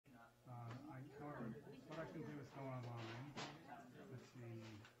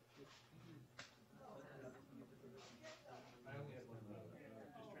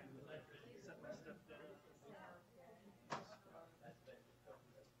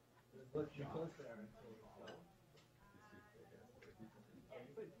Anything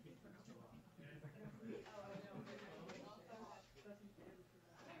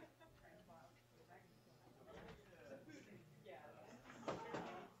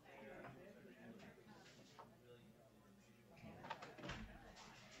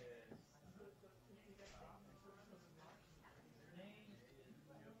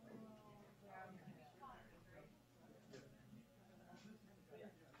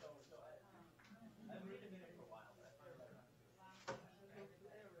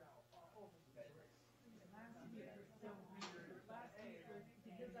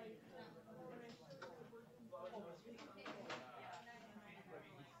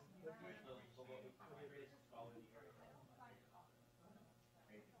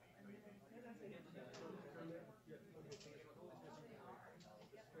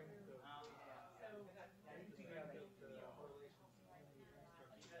else new?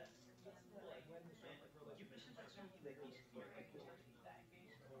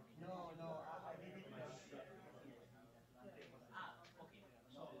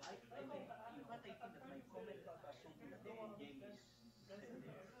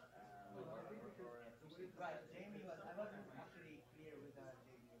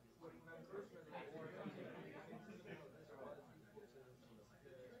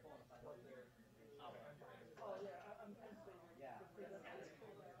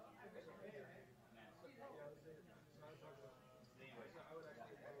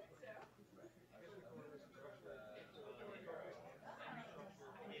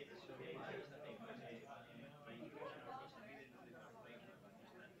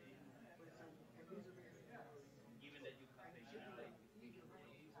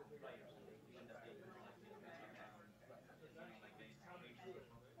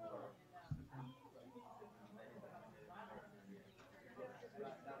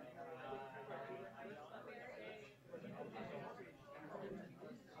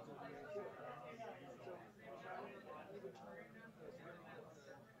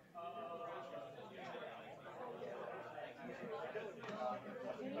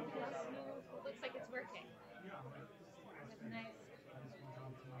 Looks like it's working. With nice.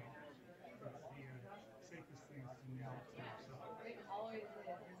 It always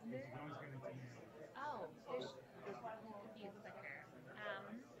is, isn't it? Oh, there could be a clicker.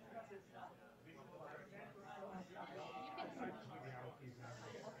 You can.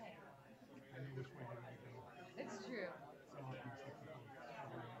 Okay. It's true.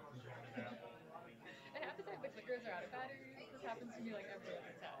 And half the time the clickers are out of batteries. This happens to me like every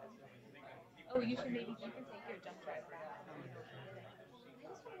other time. Oh, you can take your jump drive back. I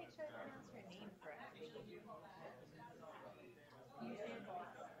just want to make sure I pronounce her name correctly. You did Zaslavsky. Okay.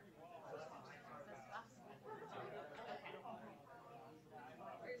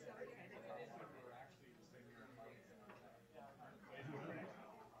 Where's the workshop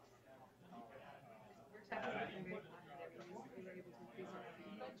has been very popular. We were able to increase our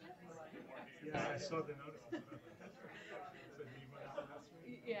food budget. Yeah, I saw the notice. So do you want to see this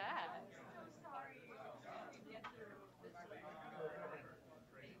one? Yeah.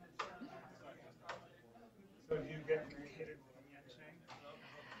 So do you get catered from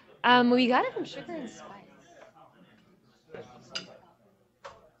Yancheng? We got it from Sugar and Spice. So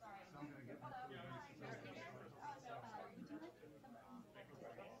I'm gonna get my food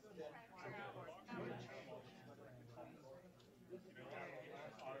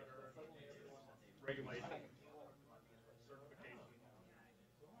regulation certification.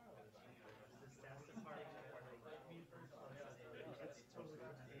 It's totally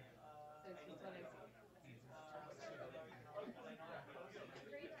fermented. So it's one of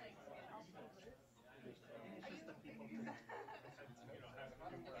It's just the people who have to do that.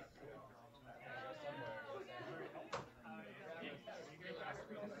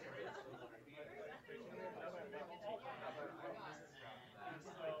 Very helpful.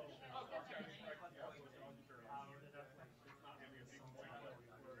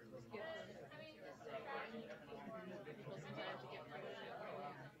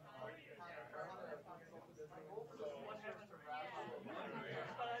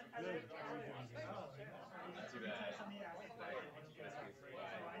 Senior last week.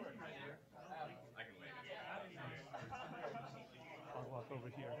 I'll walk over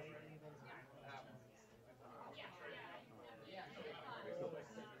here.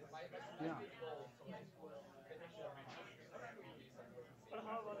 Yeah.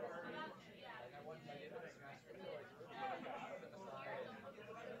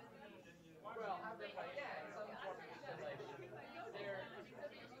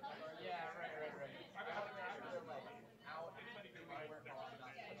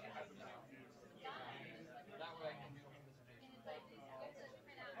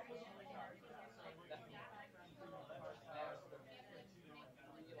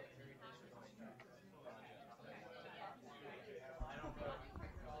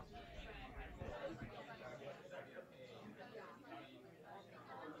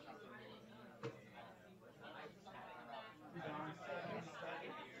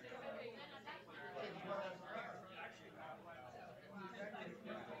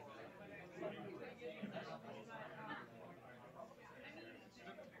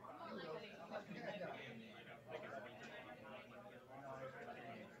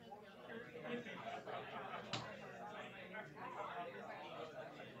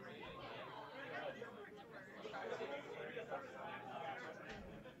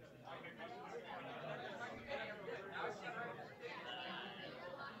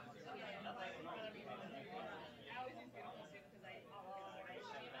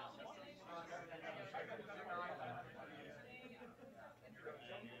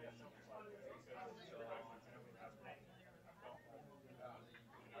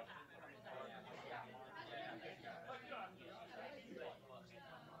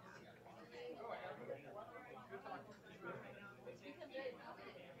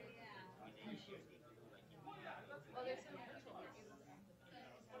 Well, there's some virtual ones.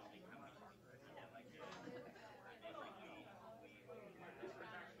 But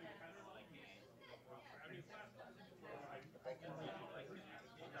I can like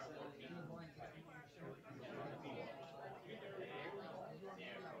it's anyone can you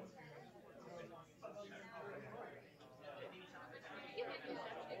are free hours. You can make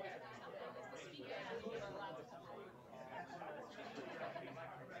yourself bigger or something. Is the speaker that you are allowed to come on? Well, we've said that we're gonna have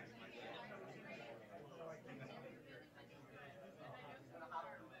it every day. I don't think really this is just like well, it's gonna be optional. Yeah. Which is how you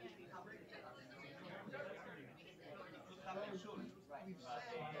make it more.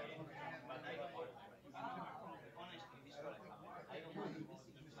 I mean, you can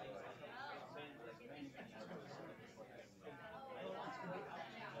make it more.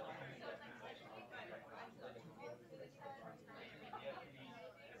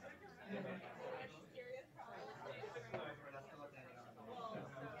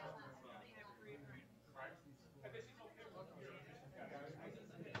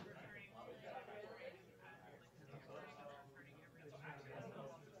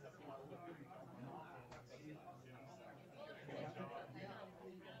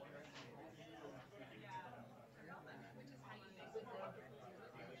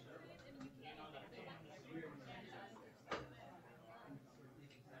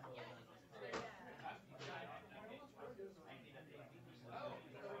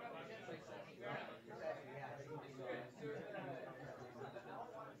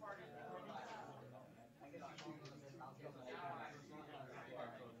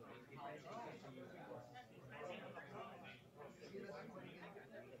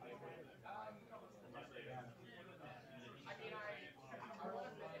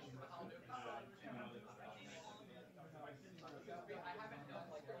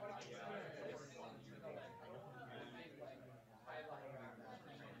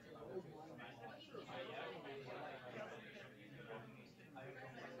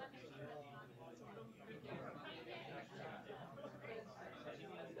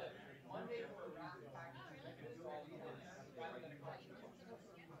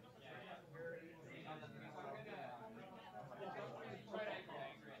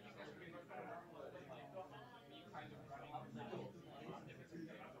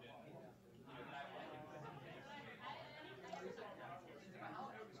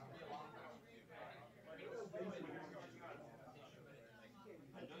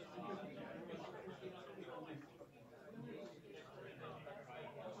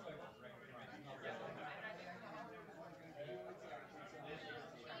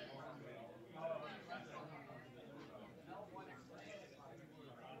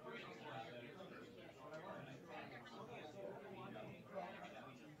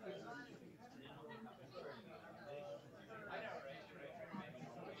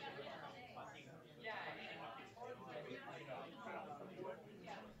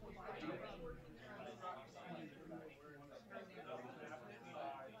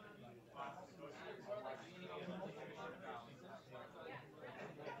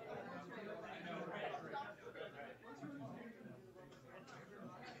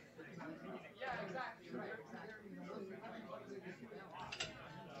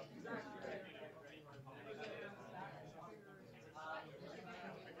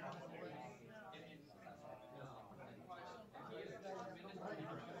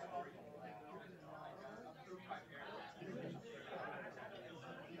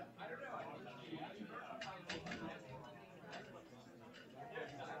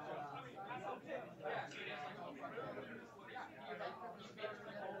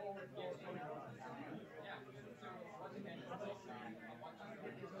 See, that's funny. You know, what good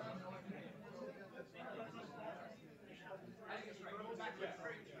is your balance? This is kind of like this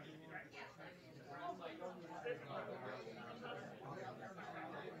guy has no money. Kids in the hospital. This is the options are really because basically we have weights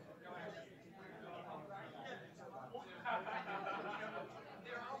that do the same thing for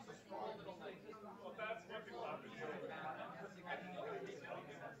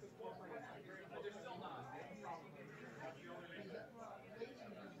walking and it's not how it didn't go to work.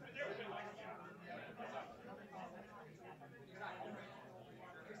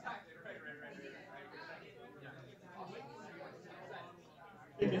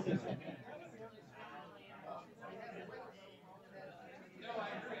 It doesn't use weights, but I was waiting I like waiting and then when it breaks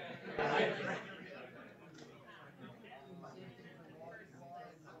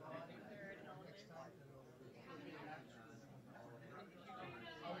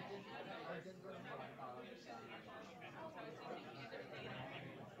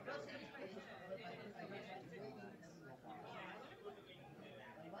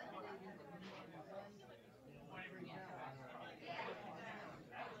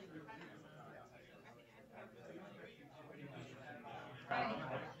down.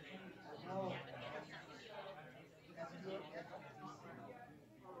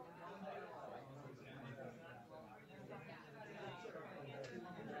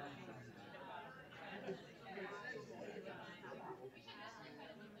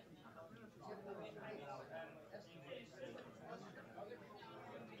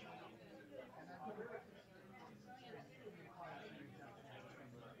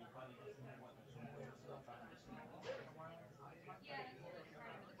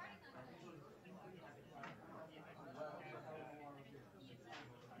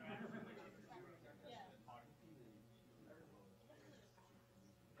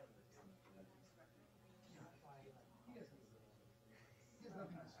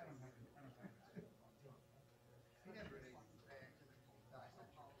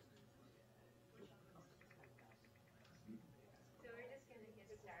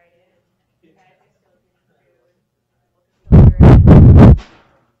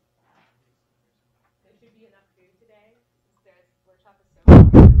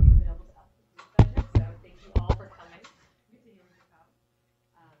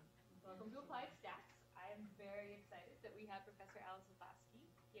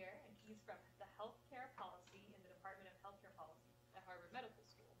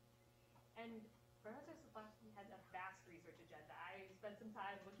 And Professor Zaslavsky has a vast research agenda. I spent some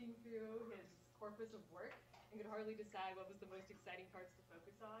time looking through his corpus of work and could hardly decide what was the most exciting parts to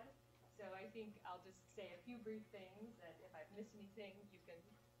focus on. So I think I'll just say a few brief things, and if I've missed anything, you can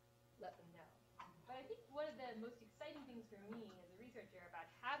let them know. But I think one of the most exciting things for me as a researcher about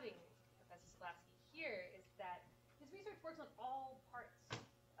having Professor Zaslavsky here is that his research works on all parts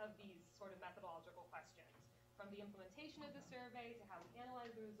of these sort of methodological questions, from the implementation of the survey to how we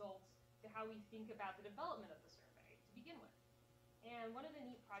analyze the results to how we think about the development of the survey to begin with. And one of the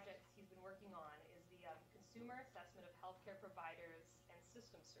neat projects he's been working on is the Consumer Assessment of Healthcare Providers and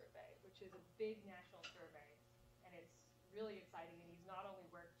Systems Survey, which is a big national survey. And it's really exciting, and he's not only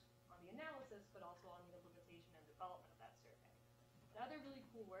worked on the analysis, but also on the implementation and development of that survey. Another really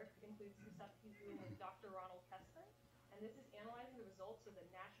cool work includes some stuff he's doing with Dr. Ronald Kessler, and this is analyzing the results of the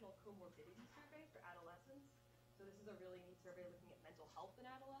National Comorbidity Survey for adolescents. So this is a really neat survey looking at mental health in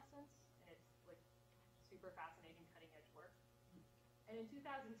adolescents, and it's like super fascinating, cutting edge work. And in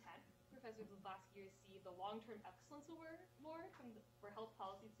 2010, Professor Zaslavsky received the Long-Term Excellence Award for Health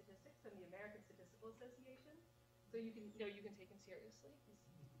Policy Statistics from the American Statistical Association. So you can take him seriously.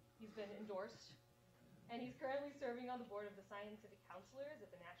 He's been endorsed. And he's currently serving on the board of the Scientific Counselors at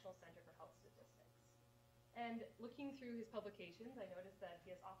the National Center for Health Statistics. And looking through his publications, I noticed that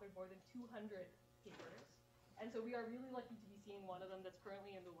he has authored more than 200 papers. And so we are really lucky to be seeing one of them that's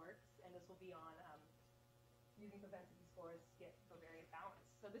currently in the works, and this will be on using propensity scores to get covariate balance.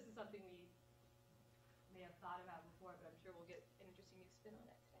 So this is something we may have thought about before, but I'm sure we'll get an interesting new spin on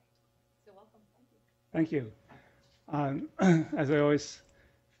it today. So welcome. Thank you. Thank you. As I always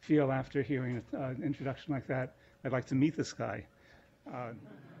feel after hearing an introduction like that, I'd like to meet this guy.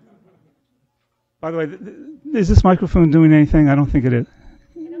 By the way, is this microphone doing anything? I don't think it is.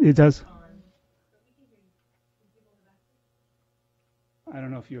 It does? I don't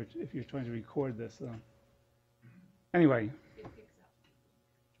know if you're trying to record this, though. Anyway. It picks up.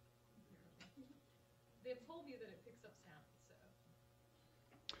 They've told me that it picks up sound,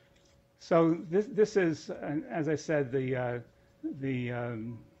 So this is, as I said, the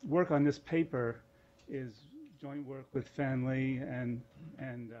work on this paper is joint work with Fan Lee and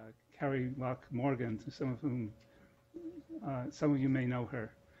Carrie Locke Morgan, some of you may know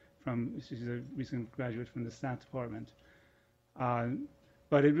her she's a recent graduate from the stat department.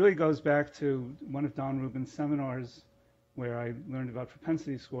 But it really goes back to one of Don Rubin's seminars where I learned about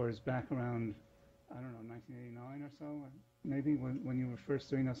propensity scores back around, I don't know, 1989 or so, maybe, when you were first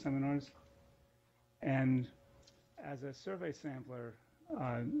doing those seminars. And as a survey sampler,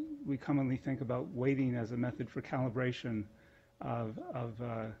 we commonly think about weighting as a method for calibration of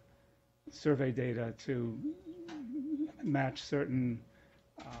survey data to match certain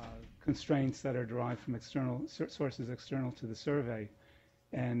constraints that are derived from external sources external to the survey.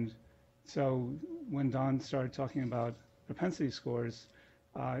 And so when Don started talking about propensity scores,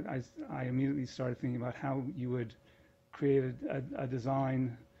 I immediately started thinking about how you would create a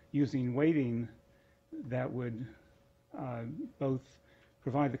design using weighting that would both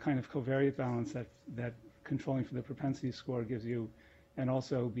provide the kind of covariate balance that controlling for the propensity score gives you, and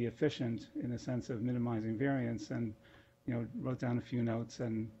also be efficient in the sense of minimizing variance. And wrote down a few notes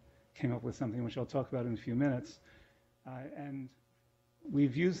and came up with something which I'll talk about in a few minutes. And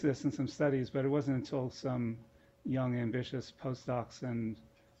we've used this in some studies, but it wasn't until some young, ambitious postdocs and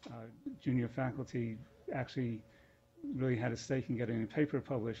junior faculty actually really had a stake in getting a paper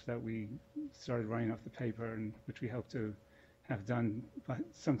published that we started writing off the paper, and which we hope to have done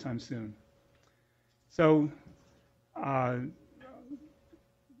sometime soon. So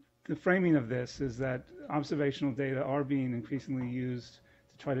the framing of this is that observational data are being increasingly used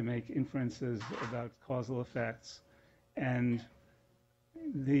to try to make inferences about causal effects. And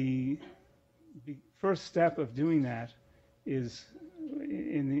the first step of doing that is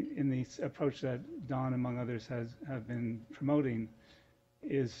in the approach that Don, among others, have been promoting,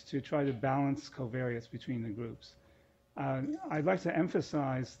 is to try to balance covariates between the groups. I'd like to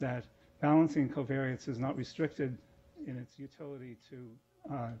emphasize that balancing covariates is not restricted in its utility to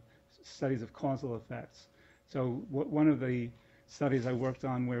studies of causal effects. So one of the studies I worked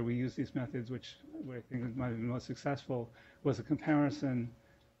on where we used these methods, where I think it might have been most successful, was a comparison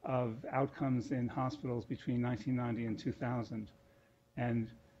of outcomes in hospitals between 1990 and 2000. And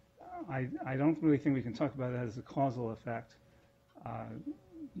I don't really think we can talk about that as a causal effect.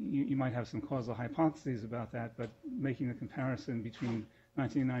 You might have some causal hypotheses about that, but making the comparison between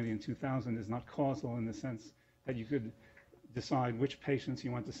 1990 and 2000 is not causal in the sense that you could decide which patients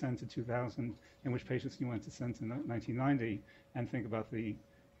you want to send to 2000 and which patients you want to send to 1990 and think about the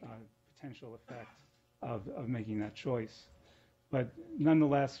potential effect of making that choice. But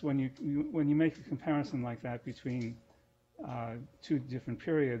nonetheless, when you make a comparison like that between two different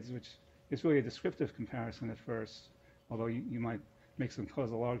periods, which is really a descriptive comparison at first, although you might make some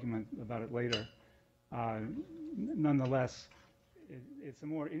causal argument about it later, nonetheless, it's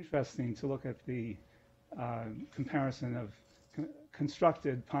more interesting to look at the comparison of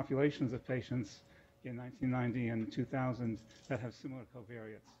constructed populations of patients in 1990 and 2000 that have similar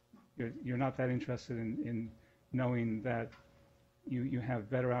covariates. You're not that interested in knowing that you have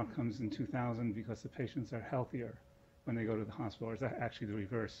better outcomes in 2000 because the patients are healthier when they go to the hospital, or is that actually the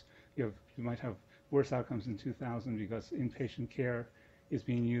reverse? You might have worse outcomes in 2000 because inpatient care is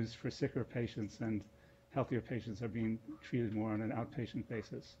being used for sicker patients and healthier patients are being treated more on an outpatient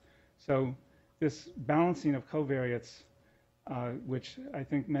basis. So this balancing of covariates, which I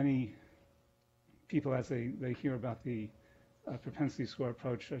think many people, as they hear about the propensity score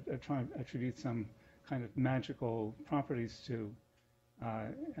approach, are trying to attribute some kind of magical properties to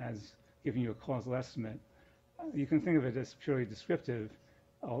as giving you a causal estimate. You can think of it as purely descriptive,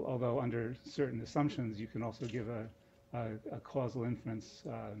 although under certain assumptions you can also give a causal inference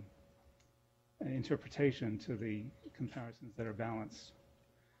interpretation to the comparisons that are balanced.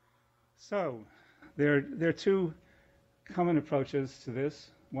 So there are two common approaches to this,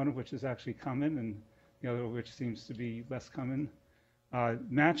 one of which is actually common and the other of which seems to be less common.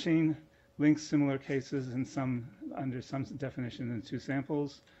 Matching links similar cases under some definition in two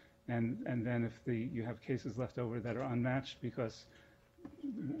samples, and then if you have cases left over that are unmatched because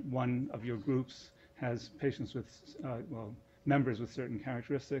one of your groups has patients with, members with certain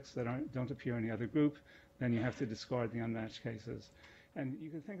characteristics that don't appear in the other group, then you have to discard the unmatched cases. And you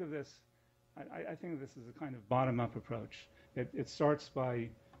can think of this, I think of this as a kind of bottom-up approach. It starts by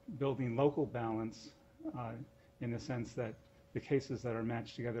building local balance in the sense that the cases that are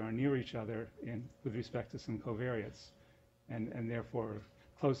matched together are near each other with respect to some covariates, and therefore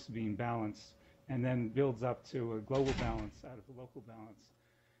close to being balanced, and then builds up to a global balance out of a local balance.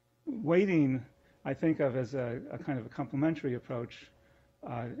 Weighting, I think of as a kind of a complementary approach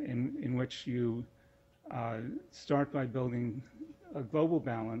in which you start by building a global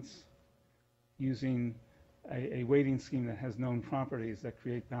balance using a weighting scheme that has known properties that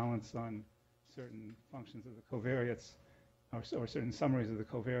create balance on certain functions of the covariates or certain summaries of the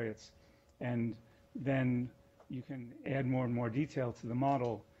covariates. And then you can add more and more detail to the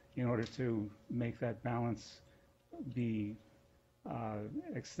model in order to make that balance be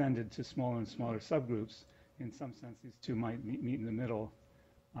extended to smaller and smaller subgroups. In some sense, these two might meet in the middle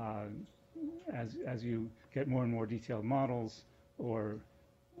as you get more and more detailed models or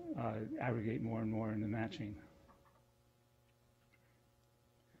aggregate more and more in the matching.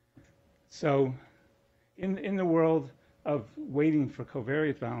 So in the world of weighting for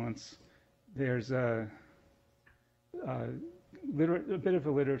covariate balance, there's a bit of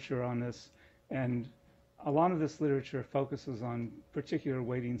a literature on this, and a lot of this literature focuses on particular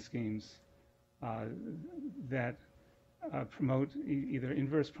weighting schemes that promote either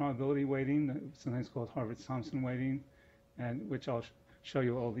inverse probability weighting, sometimes called Harvard-Thompson weighting, and which I'll show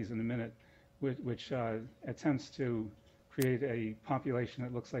you all these in a minute, which attempts to create a population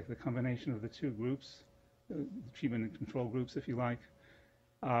that looks like the combination of the two groups, the treatment and control groups, if you like,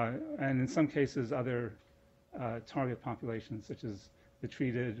 and in some cases other target populations, such as the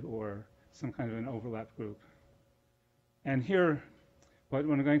treated or some kind of an overlap group. And here, what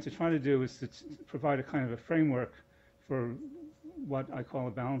I'm going to try to do is to provide a kind of a framework for what I call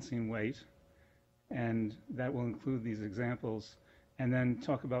a balancing weight, and that will include these examples, and then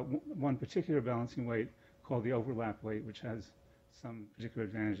talk about one particular balancing weight called the overlap weight, which has some particular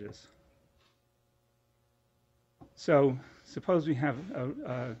advantages. So suppose we have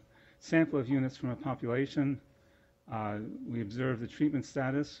a sample of units from a population. We observe the treatment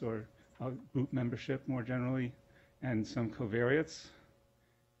status or group membership more generally, and some covariates.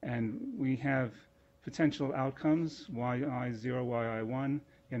 And we have potential outcomes, yi0, yi1,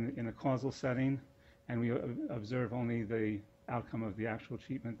 in a causal setting, and we observe only the outcome of the actual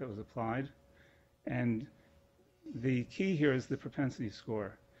treatment that was applied. And the key here is the propensity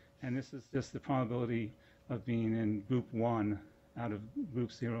score. And this is just the probability of being in group 1 out of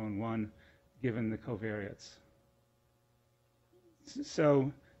group 0 and 1, given the covariates.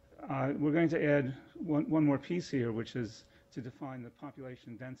 So we're going to add one more piece here, which is to define the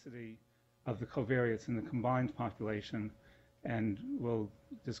population density of the covariates in the combined population, and we'll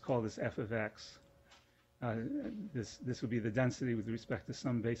just call this f of x. This would be the density with respect to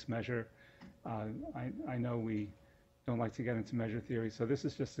some base measure. I know we don't like to get into measure theory, so this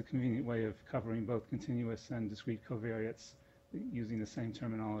is just a convenient way of covering both continuous and discrete covariates using the same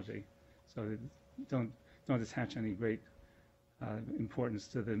terminology. So don't attach any great importance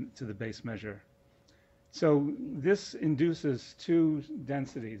to the base measure. So this induces two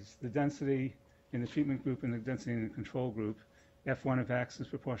densities, the density in the treatment group and the density in the control group. F1 of x is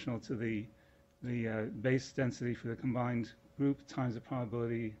proportional to the base density for the combined group times the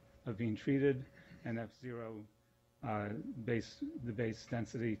probability of being treated, and F0 the base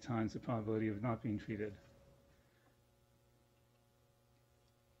density times the probability of not being treated.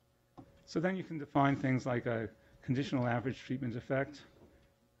 So then you can define things like a conditional average treatment effect,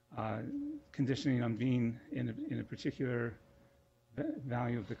 conditioning on being in a particular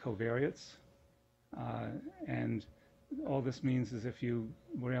value of the covariates. And all this means is if you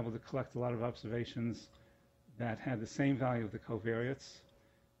were able to collect a lot of observations that had the same value of the covariates,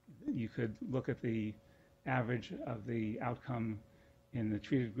 you could look at the average of the outcome in the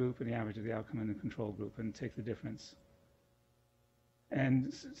treated group and the average of the outcome in the control group and take the difference.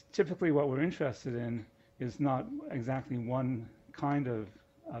 And typically what we're interested in is not exactly one kind of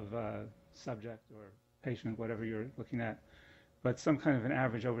subject or patient, whatever you're looking at, but some kind of an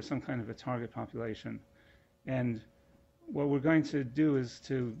average over some kind of a target population. And what we're going to do is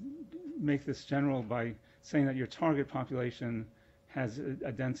to make this general by saying that your target population has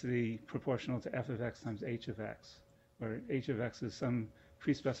a density proportional to f of x times h of x, where h of x is some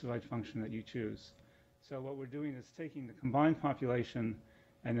pre-specified function that you choose. So what we're doing is taking the combined population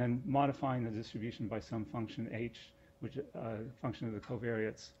and then modifying the distribution by some function h, which function of the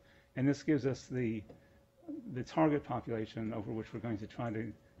covariates. And this gives us the target population over which we're going to try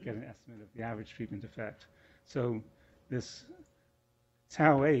to get an estimate of the average treatment effect. So this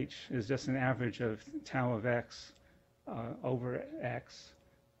tau h is just an average of tau of x over x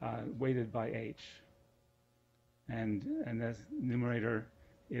weighted by h. And the numerator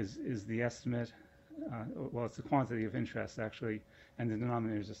is the estimate, well, it's the quantity of interest, actually, and the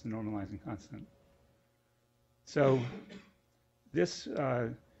denominator is just the normalizing constant. So this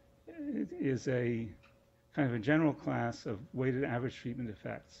is a kind of a general class of weighted average treatment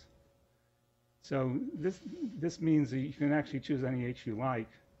effects. So this means that you can actually choose any h you like,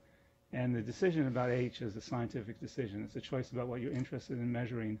 and the decision about h is a scientific decision. It's a choice about what you're interested in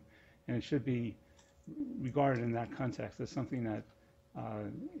measuring, and it should be regarded in that context as something that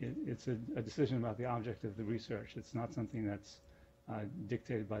it's a decision about the object of the research. It's not something that's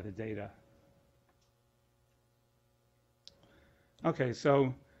dictated by the data. Okay,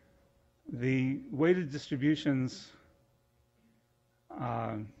 so the weighted distributions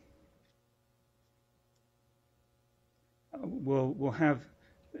will have,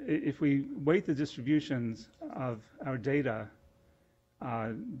 if we weight the distributions of our data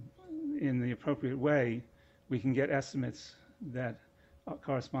in the appropriate way, we can get estimates that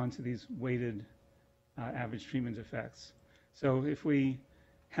correspond to these weighted average treatment effects. So if we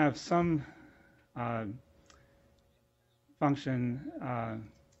have some function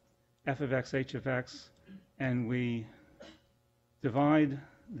f of x, h of x, and we divide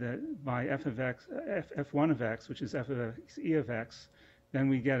that by f of x, f1 of x, which is f of x, e of x, then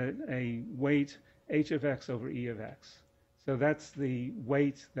we get a weight h of x over e of x. So that's the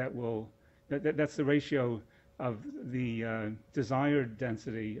weight that will, that's the ratio of the desired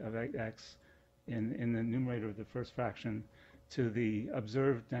density of x in the numerator of the first fraction to the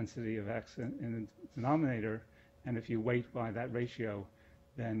observed density of x in the denominator. And if you weight by that ratio,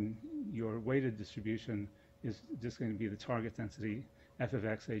 then your weighted distribution is just going to be the target density f of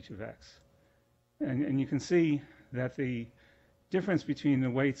x, h of x. And you can see that the difference between the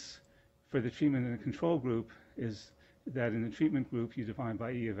weights for the treatment and the control group is that in the treatment group you divide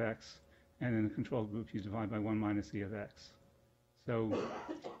by e of x, and in the control group you divide by 1 minus e of x. So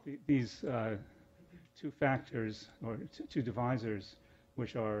these two factors, or two divisors,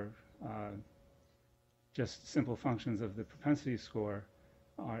 which are just simple functions of the propensity score,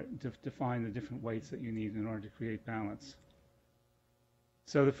 define the different weights that you need in order to create balance.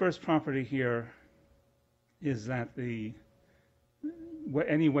 So the first property here is that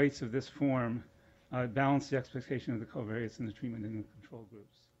any weights of this form balance the expectation of the covariates in the treatment and the control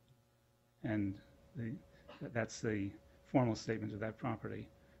groups. And that's the formal statement of that property.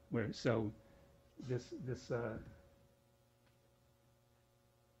 So this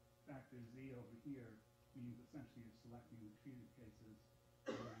factor z over here means essentially you're selecting the treated cases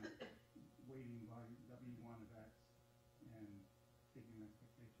and weighting by w1 of x and taking an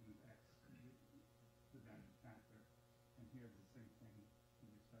expectation of x to that factor. And here's the same thing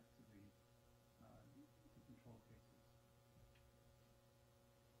with respect to the control cases.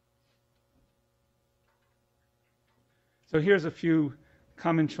 So here's a few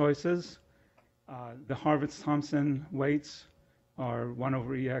common choices. The Harvitz-Thompson weights are 1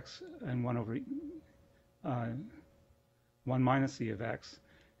 over ex and 1 over 1 minus E of x.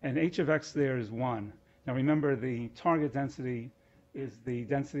 And h of x there is 1. Now remember, the target density is the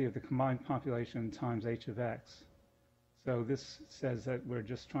density of the combined population times h of x. So this says that we're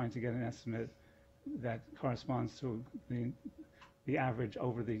just trying to get an estimate that corresponds to the average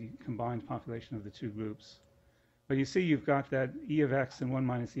over the combined population of the two groups. But you see you've got that E of x and 1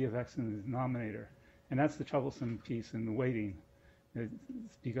 minus E of x in the denominator. And that's the troublesome piece in the weighting.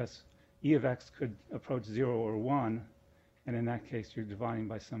 It's because E of x could approach 0 or 1, and in that case you're dividing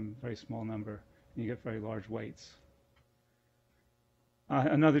by some very small number, and you get very large weights.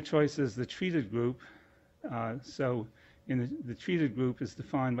 Another choice is the treated group. So in the treated group is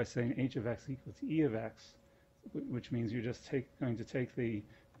defined by saying h of x equals to E of x, which means you're just going to take the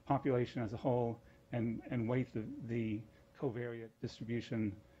population as a whole and weight the covariate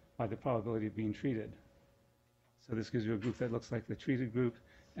distribution by the probability of being treated. So this gives you a group that looks like the treated group.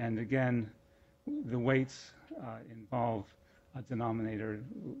 And again, the weights involve a denominator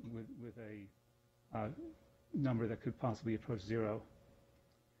with a number that could possibly approach 0.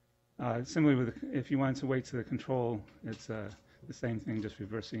 Similarly, if you wanted to weight to the control, it's the same thing, just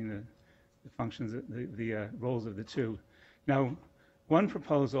reversing the functions, the roles of the two. Now, one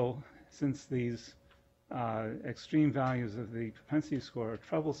proposal, since these extreme values of the propensity score are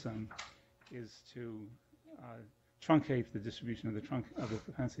troublesome, is to truncate the distribution of the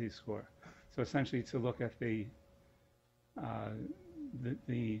propensity score. So essentially, to look at the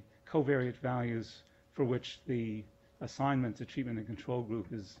covariate values for which the assignment to treatment and control group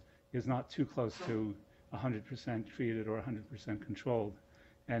is not too close to 100% treated or 100% controlled,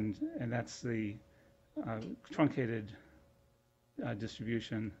 and that's the truncated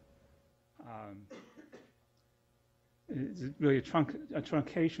distribution. It's really a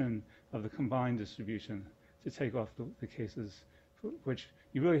truncation of the combined distribution to take off the cases for which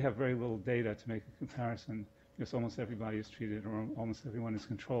you really have very little data to make a comparison, because almost everybody is treated or almost everyone is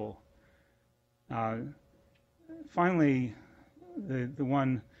control. Finally, the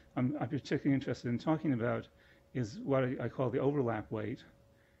one I'm particularly interested in talking about is what I call the overlap weight.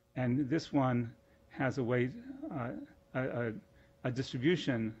 And this one has a weight, a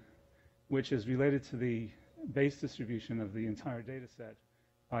distribution which is related to the base distribution of the entire data set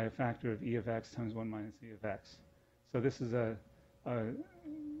by a factor of E of x times 1 minus E of x. So this is a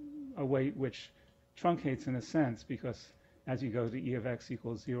weight which truncates in a sense, because as you go to E of x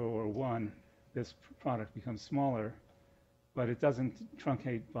equals 0 or 1, this product becomes smaller, but it doesn't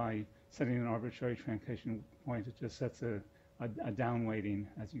truncate by setting an arbitrary truncation point. It just sets a down weighting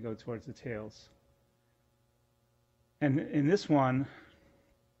as you go towards the tails. And in this one,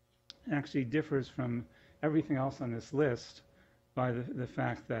 actually differs from everything else on this list by the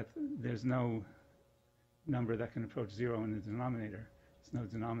fact that there's no number that can approach 0 in the denominator. There's no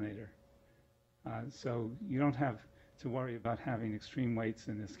denominator. So you don't have to worry about having extreme weights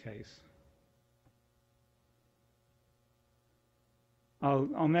in this case.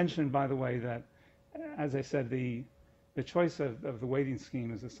 I'll mention, by the way, that, as I said, the choice of the weighting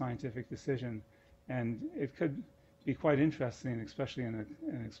scheme is a scientific decision, and it could be quite interesting, especially in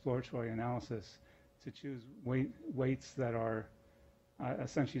an exploratory analysis, to choose weights that are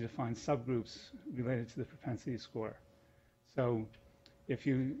essentially define subgroups related to the propensity score. So if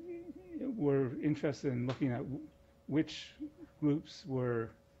you were interested in looking at which groups were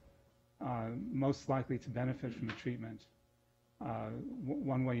most likely to benefit from the treatment,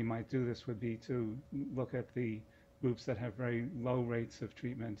 one way you might do this would be to look at the groups that have very low rates of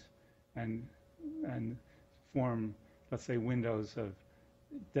treatment and form, let's say, windows of,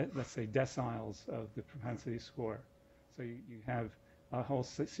 let's say, deciles of the propensity score. So you have a whole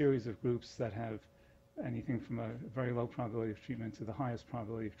series of groups that have anything from a very low probability of treatment to the highest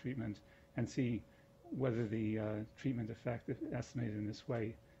probability of treatment, and see whether the treatment effect, if estimated in this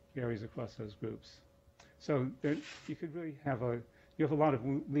way, varies across those groups. So you could really have a lot of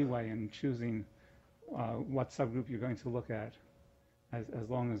leeway in choosing what subgroup you're going to look at, as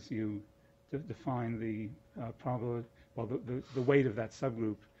long as you define the probability, well, the weight of that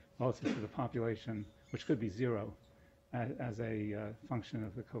subgroup relative to the population, which could be 0, as a function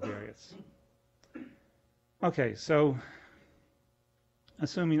of the covariates. Okay, so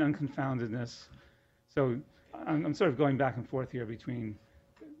assuming unconfoundedness, so I'm sort of going back and forth here between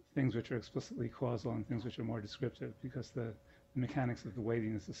things which are explicitly causal and things which are more descriptive, because the mechanics of the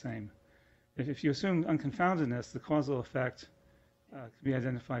weighting is the same. If you assume unconfoundedness, the causal effect can be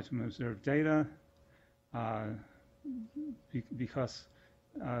identified from observed data, because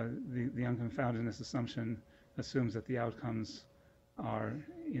the unconfoundedness assumption assumes that the outcomes are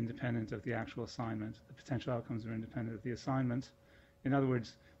independent of the actual assignment. The potential outcomes are independent of the assignment. In other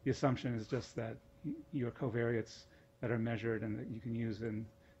words, the assumption is just that your covariates that are measured and that you can use in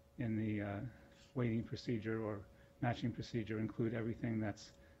the weighting procedure or matching procedure include everything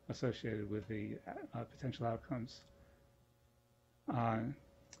that's associated with the potential outcomes.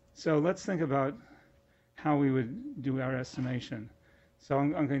 So let's think about how we would do our estimation. So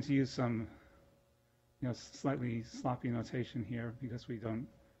I'm going to use some slightly sloppy notation here because we don't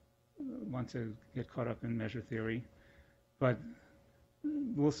want to get caught up in measure theory. But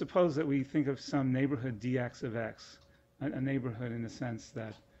we'll suppose that we think of some neighborhood dx of x, a neighborhood in the sense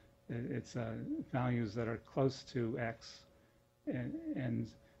that it's values that are close to x and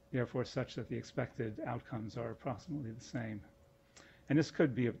therefore such that the expected outcomes are approximately the same. And this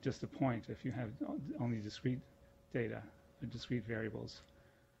could be just a point if you have only discrete data, or discrete variables.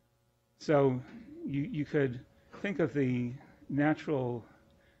 So you could think of the natural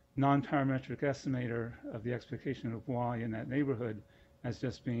non-parametric estimator of the expectation of y in that neighborhood as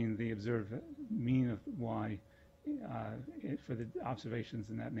just being the observed mean of y for the observations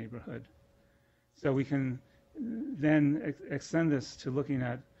in that neighborhood. So we can then extend this to looking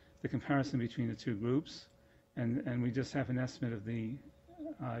at the comparison between the two groups, and we just have an estimate of the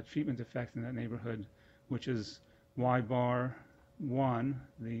treatment effect in that neighborhood, which is y bar 1,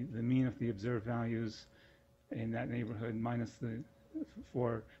 the mean of the observed values in that neighborhood, minus the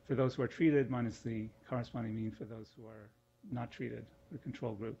for those who are treated, minus the corresponding mean for those who are not treated, the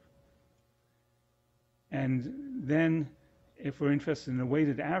control group. And then if we're interested in a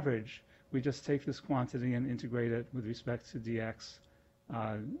weighted average, we just take this quantity and integrate it with respect to dx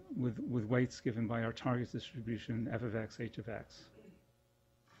with weights given by our target distribution f of x, h of x.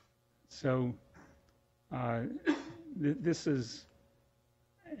 So this is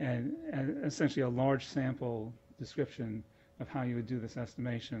essentially a large sample description of how you would do this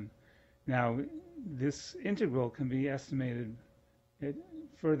estimation. Now, this integral can be estimated,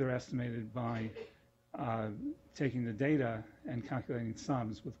 further estimated by taking the data and calculating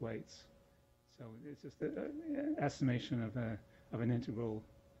sums with weights. So it's just an estimation of an integral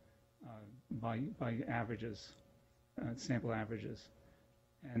by averages, sample averages.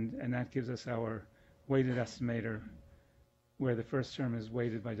 And that gives us our weighted estimator, where the first term is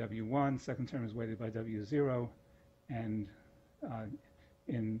weighted by W1, second term is weighted by W0, and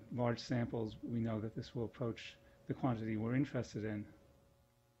in large samples, we know that this will approach the quantity we're interested in.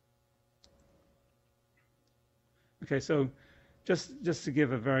 Okay, so just to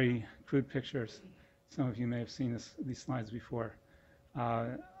give a very crude picture, some of you may have seen these slides before,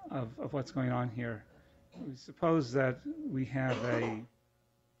 of what's going on here. We suppose that we have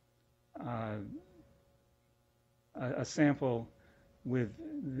a sample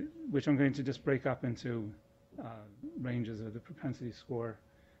which I'm going to just break up into ranges of the propensity score,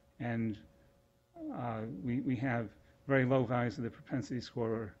 and we have very low values of the propensity score,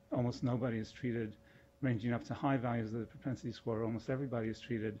 or almost nobody is treated, ranging up to high values of the propensity score, almost everybody is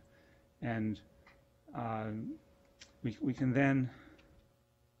treated, and we can then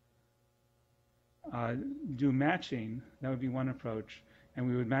do matching. That would be one approach, and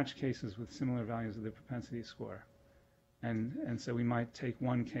we would match cases with similar values of the propensity score. And so we might take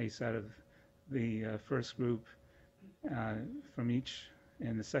one case out of the first group from each.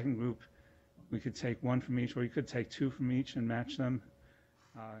 In the second group, we could take one from each, or we could take two from each and match them,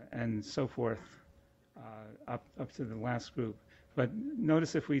 and so forth, up to the last group. But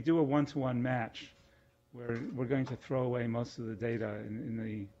notice if we do a one-to-one match, we're going to throw away most of the data in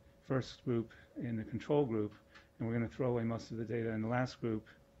the first group, in the control group, and we're going to throw away most of the data in the last group,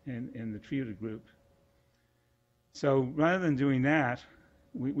 in the treated group. So rather than doing that,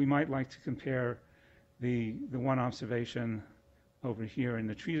 we might like to compare the one observation over here in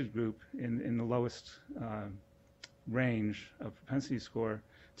the treated group in the lowest range of propensity score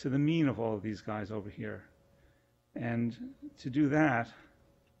to the mean of all of these guys over here. And to do that,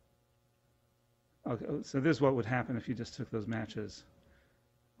 okay, so this is what would happen if you just took those matches.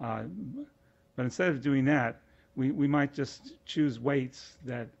 But instead of doing that, we might just choose weights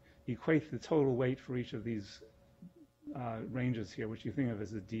that equate the total weight for each of these ranges here, which you think of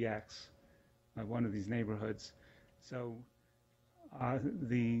as a dx, one of these neighborhoods. So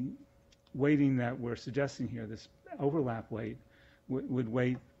the weighting that we're suggesting here, this overlap weight, would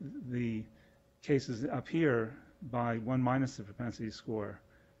weight the cases up here by 1 minus the propensity score,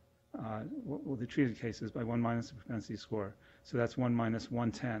 well, the treated cases by 1 minus the propensity score. So that's 1 minus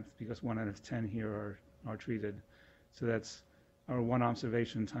 1/10, because 1 out of 10 here are treated. So that's our one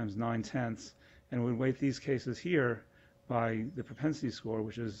observation times 9/10, and we weight these cases here by the propensity score,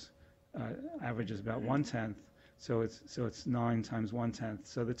 which is averages about 1/10. So it's 9 times 1/10.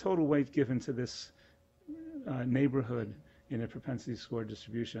 So the total weight given to this neighborhood in a propensity score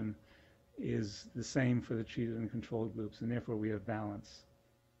distribution is the same for the treated and controlled groups, and therefore we have balance.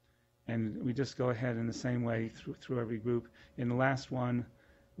 And we just go ahead in the same way through every group. In the last one,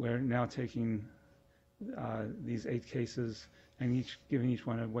 we're now taking these 8 cases and giving each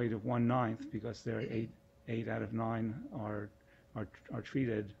one a weight of 1/9 because there are 8 out of 9 are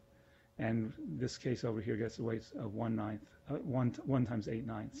treated. And this case over here gets a weight of 1/9, 1 times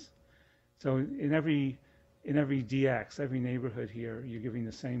 8/9. So in every DX, every neighborhood here, you're giving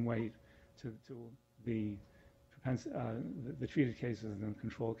the same weight to the treated cases and the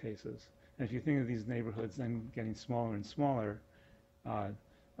control cases. And if you think of these neighborhoods then getting smaller and smaller, and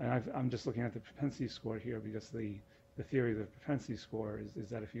I'm just looking at the propensity score here because the theory of the propensity score is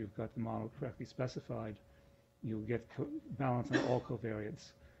that if you've got the model correctly specified, you'll get balance on all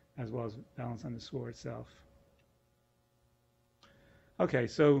covariates as well as balance on the score itself. Okay,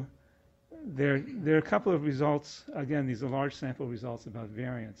 so there are a couple of results. Again, these are large sample results about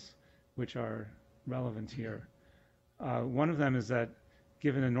variance, which are relevant here. One of them is that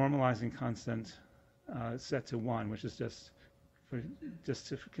given a normalizing constant set to 1, which is just for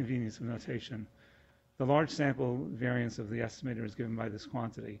convenience of notation, the large sample variance of the estimator is given by this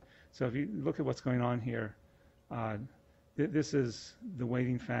quantity. So if you look at what's going on here, this is the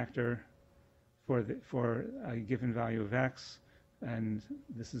weighting factor for a given value of x, and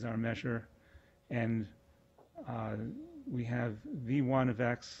this is our measure. And we have v1 of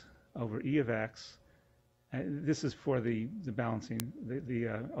x over e of x. This is for the balancing, the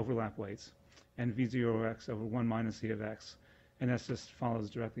overlap weights, and v0 of x over 1 minus e of x. And that just follows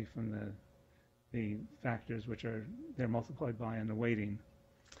directly from the factors which they're multiplied by in the weighting.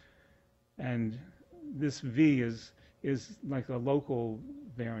 And this v is like a local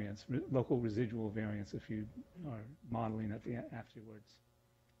variance, local residual variance if you are modeling at afterwards.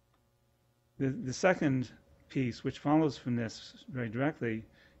 The second piece, which follows from this very directly,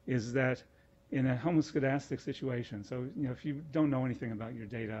 is that in a homoscedastic situation, so if you don't know anything about your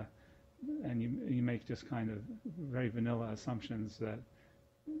data and you make just kind of very vanilla assumptions that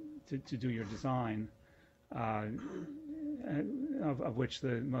to do your design, of which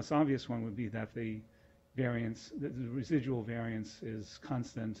the most obvious one would be that the variance, the residual variance is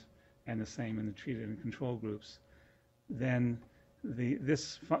constant and the same in the treated and control groups, then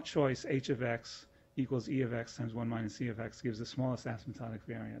this choice h of x equals e of x times 1 minus e of x gives the smallest asymptotic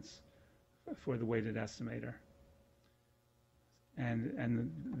variance for the weighted estimator.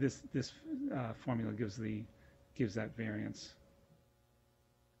 And this formula gives that variance.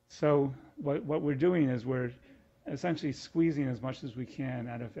 So what we're doing is we're essentially squeezing as much as we can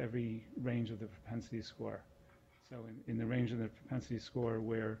out of every range of the propensity score. So in the range of the propensity score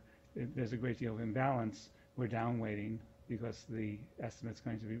where there's a great deal of imbalance, we're downweighting because the estimate's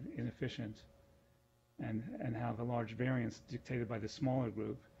going to be inefficient and have a large variance dictated by the smaller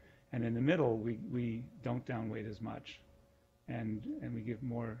group. And in the middle, we don't downweight as much, and we give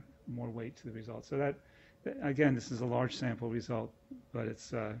more weight to the result. So that again, this is a large sample result, but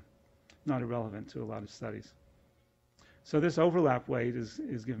it's not irrelevant to a lot of studies. So this overlap weight is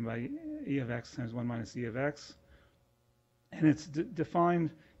given by e of x times 1 minus e of x, and it's defined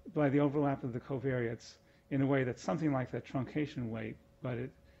by the overlap of the covariates in a way that's something like that truncation weight, but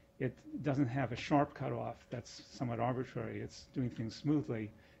it doesn't have a sharp cutoff that's somewhat arbitrary. It's doing things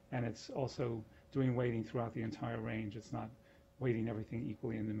smoothly, and it's also doing weighting throughout the entire range. It's not weighting everything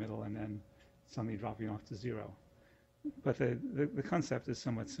equally in the middle and then suddenly dropping off to 0. But the concept is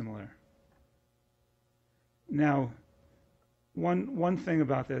somewhat similar. Now, one thing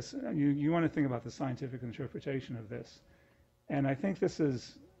about this, you want to think about the scientific interpretation of this. And I think this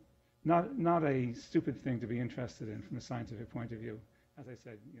is not a stupid thing to be interested in from a scientific point of view. As I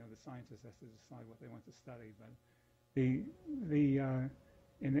said, the scientist has to decide what they want to study. But in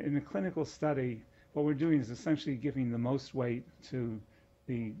a clinical study, what we're doing is essentially giving the most weight to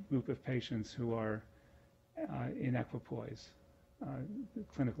the group of patients who are in equipoise,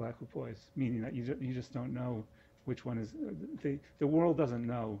 clinical equipoise, meaning that you just don't know which one is. The world doesn't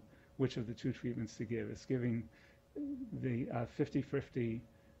know which of the two treatments to give. It's giving the 50-50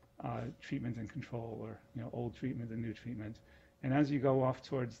 treatment and control, or old treatment and new treatment. And as you go off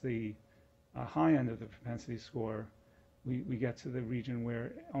towards the high end of the propensity score, we get to the region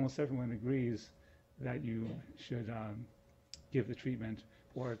where almost everyone agrees that you should give the treatment,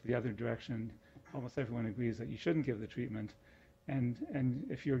 or the other direction, almost everyone agrees that you shouldn't give the treatment. And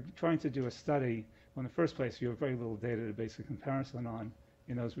if you're trying to do a study, well, in the first place, you have very little data to base a comparison on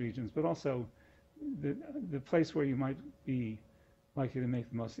in those regions, but also the place where you might be likely to make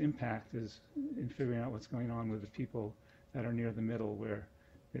the most impact is in figuring out what's going on with the people that are near the middle, where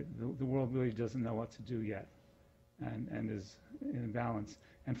the world really doesn't know what to do yet and is in balance.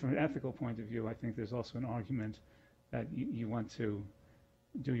 And from an ethical point of view, I think there's also an argument that you want to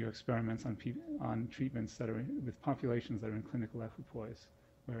do your experiments on treatments that are with populations that are in clinical equipoise,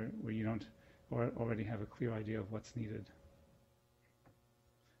 where you don't or already have a clear idea of what's needed.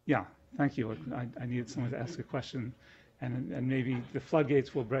 Yeah, thank you. I needed someone to ask a question, and maybe the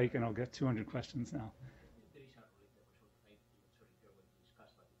floodgates will break, and I'll get 200 questions now. There is a related question. I'm not sure if you're going to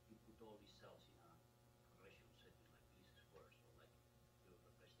discuss, but if you put all these cells in a regression setting like least squares, or like you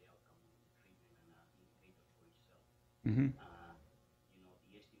replace the outcome of the treatment and an indicator for each cell, Mm-hmm. you know,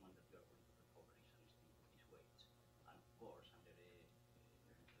 the estimate that you are going to recover is an estimate of these weights. And of course, under the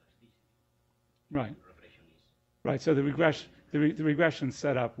elasticity, Right. the regression is. Right. So the regression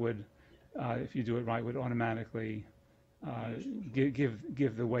setup would, if you do it right, would automatically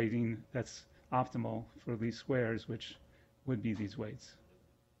give the weighting that's optimal for least squares, which would be these weights.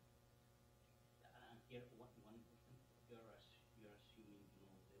 And here, one question: you're assuming you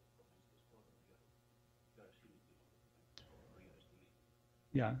know the propensity score, or you're assuming you know the propensity score, or you're estimating.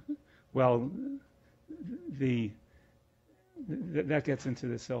 Yeah. Well, that gets into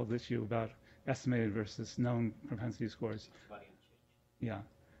this old issue about estimated versus known propensity scores. Variant change. Yeah.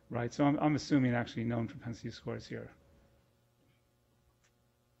 Right. So I'm assuming actually known propensity scores here.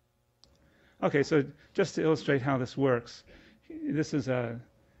 Okay, so just to illustrate how this works, this is a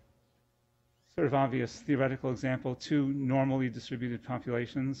sort of obvious theoretical example. Two normally distributed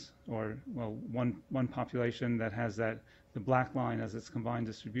populations, or well, one population that has the black line as its combined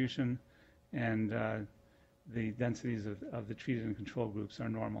distribution, and the densities of the treated and control groups are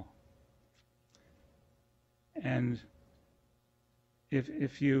normal. And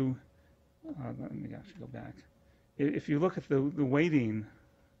if you let me actually go back. If you look at the weighting,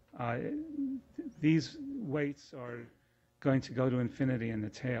 these weights are going to go to infinity in the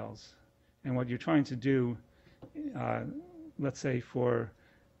tails. And what you're trying to do, let's say for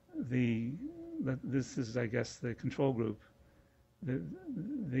this is, I guess, the control group,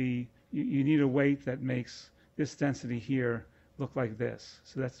 you need a weight that makes this density here look like this.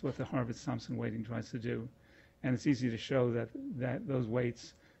 So that's what the Horvitz-Thompson weighting tries to do. And it's easy to show that those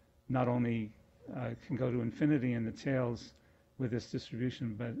weights not only can go to infinity in the tails with this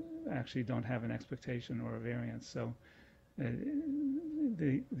distribution, but actually don't have an expectation or a variance. So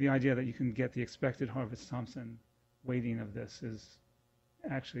the idea that you can get the expected Horvitz-Thompson weighting of this is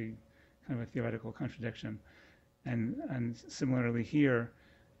actually kind of a theoretical contradiction. And similarly here,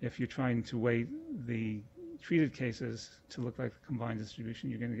 if you're trying to weight the treated cases to look like the combined distribution,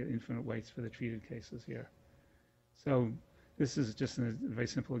 you're going to get infinite weights for the treated cases here. So this is just a very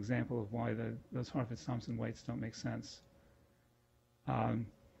simple example of why those Horvitz-Thompson weights don't make sense.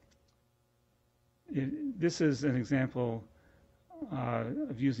 This is an example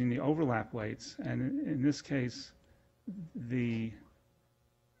of using the overlap weights, and in this case, the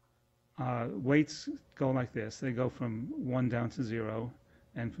weights go like this. They go from 1 down to 0,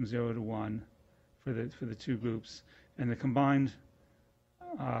 and from 0 to 1 for the two groups, and the combined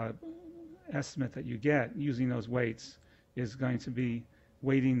estimate that you get using those weights is going to be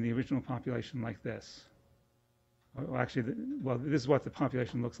weighting the original population like this. Well, actually, this is what the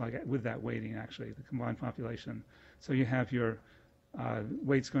population looks like with that weighting, actually, the combined population. So you have your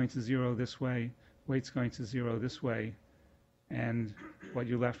weights going to 0 this way, weights going to 0 this way, and what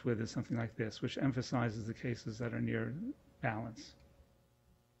you're left with is something like this, which emphasizes the cases that are near balance.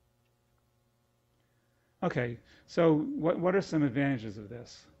 Okay, so what are some advantages of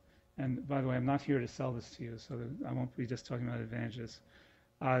this? And by the way, I'm not here to sell this to you, so I won't be just talking about advantages.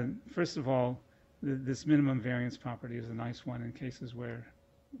 First of all, this minimum variance property is a nice one in cases where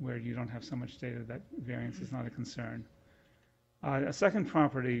you don't have so much data that variance is not a concern. A second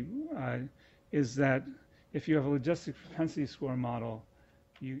property is that if you have a logistic propensity score model,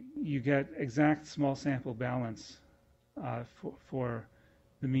 you get exact small sample balance for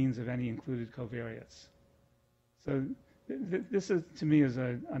the means of any included covariates. So this is, to me, is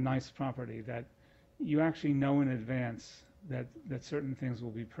a nice property, that you actually know in advance that certain things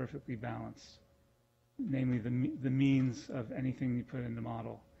will be perfectly balanced, namely the means of anything you put in the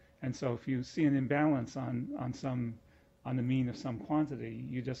model. And so if you see an imbalance on the mean of some quantity,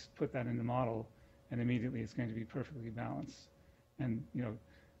 you just put that in the model, and immediately it's going to be perfectly balanced. And you know,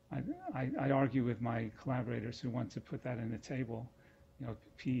 I argue with my collaborators who want to put that in a table. You know,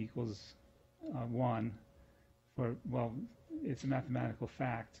 p equals 1. Well, it's a mathematical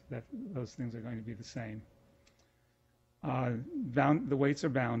fact that those things are going to be the same. The weights are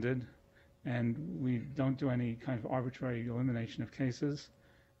bounded, and we don't do any kind of arbitrary elimination of cases.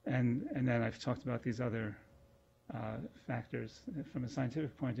 And then I've talked about these other factors from a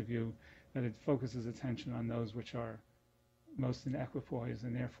scientific point of view, that it focuses attention on those which are most in equipoise,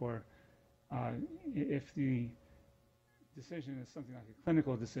 and therefore, if the decision is something like a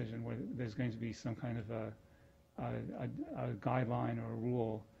clinical decision where there's going to be some kind of a guideline or a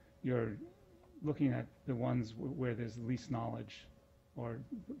rule, you're looking at the ones where there's the least knowledge or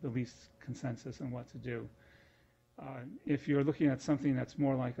the least consensus on what to do. If you're looking at something that's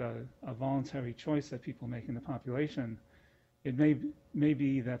more like a voluntary choice that people make in the population, it may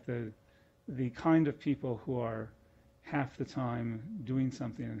be that the kind of people who are half the time doing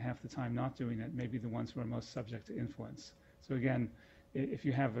something and half the time not doing it may be the ones who are most subject to influence. So again, if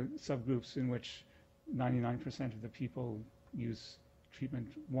you have subgroups in which 99% of the people use treatment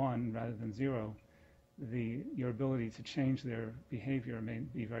 1 rather than 0, your ability to change their behavior may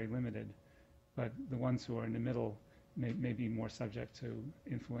be very limited. But the ones who are in the middle may be more subject to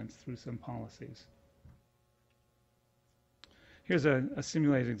influence through some policies. Here's a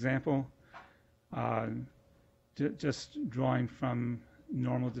simulated example, just drawing from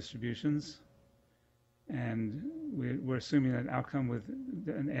normal distributions. And we're assuming an outcome with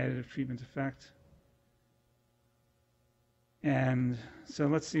an additive treatment effect. And so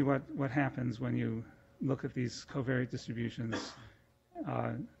let's see what happens when you look at these covariate distributions.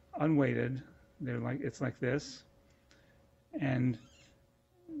 Unweighted, it's like this. And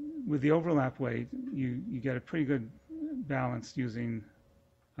with the overlap weight, you get a pretty good balance using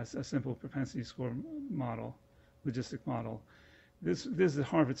a simple propensity score model, logistic model. This is the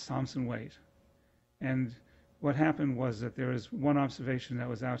Harvitz-Thompson weight. And what happened was that there was one observation that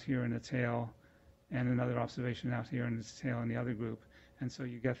was out here in the tail and another observation out here in the tail in the other group. And so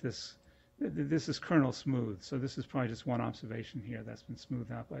you get this is kernel smooth. So this is probably just one observation here that's been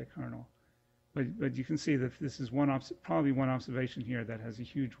smoothed out by a kernel. But you can see that this is probably one observation here that has a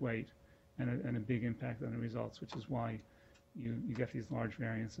huge weight and a big impact on the results, which is why you get these large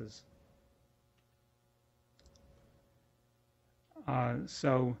variances.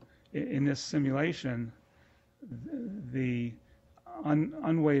 So in this simulation, the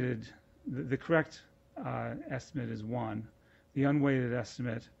unweighted, the correct estimate is 1. The unweighted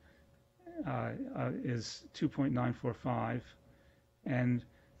estimate is 2.945, and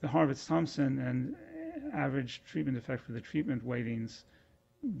the Harvitz-Thompson and average treatment effect for the treatment weightings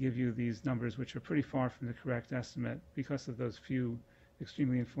give you these numbers which are pretty far from the correct estimate because of those few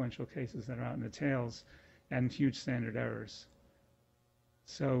extremely influential cases that are out in the tails and huge standard errors.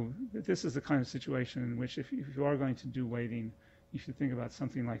 So this is the kind of situation in which if you are going to do weighting, you should think about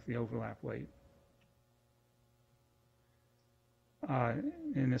something like the overlap weight.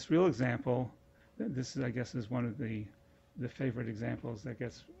 In this real example, this is, I guess, is one of the favorite examples that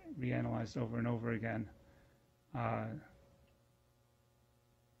gets reanalyzed over and over again.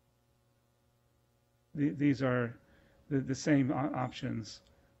 These are the same options.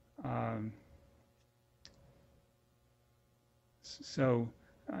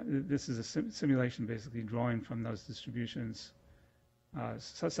 This is a simulation basically drawing from those distributions,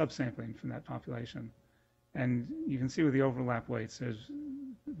 subsampling from that population. And you can see with the overlap weights, there's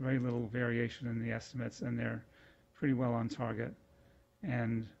very little variation in the estimates, and they're pretty well on target.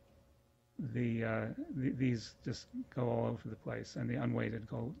 And these just go all over the place, and the unweighted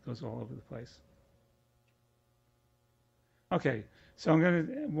goes all over the place. Okay, so I'm going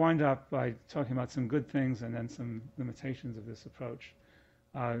to wind up by talking about some good things and then some limitations of this approach.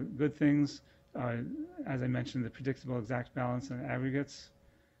 Good things, as I mentioned, the predictable exact balance and aggregates.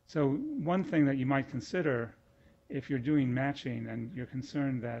 So one thing that you might consider if you're doing matching and you're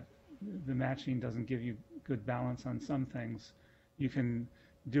concerned that the matching doesn't give you good balance on some things, you can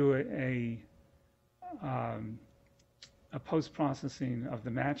do a post-processing of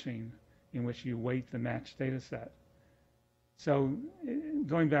the matching in which you weight the matched data set. So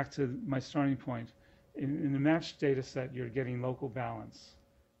going back to my starting point, in the matched data set, you're getting local balance.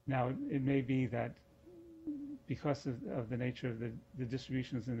 Now, it may be that because of the nature of the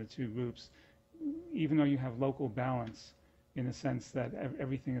distributions in the two groups, even though you have local balance in the sense that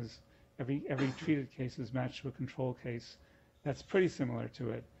everything is, every treated case is matched to a control case, that's pretty similar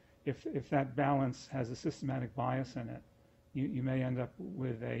to it. If that balance has a systematic bias in it, you may end up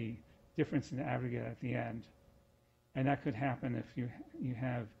with a difference in aggregate at the end. And that could happen if you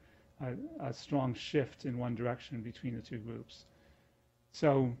have a strong shift in one direction between the two groups.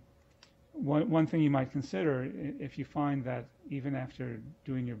 So one thing you might consider, if you find that even after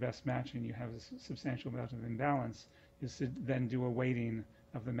doing your best matching, you have a substantial amount of imbalance, is to then do a weighting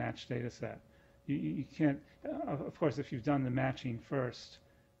of the matched data set. You can't, of course, if you've done the matching first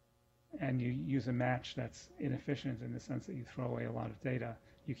and you use a match that's inefficient in the sense that you throw away a lot of data,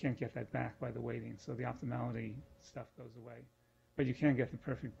 you can't get that back by the weighting. So the optimality stuff goes away. But you can get the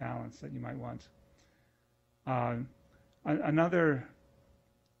perfect balance that you might want. Another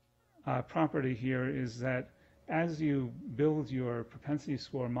property here is that as you build your propensity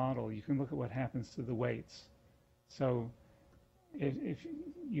score model, you can look at what happens to the weights. So if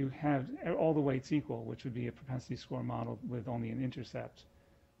you have all the weights equal, which would be a propensity score model with only an intercept,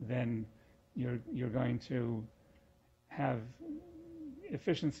 then you're going to have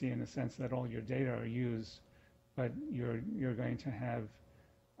efficiency in the sense that all your data are used, but you're going to have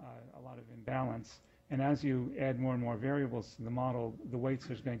a lot of imbalance. And as you add more and more variables to the model, the weights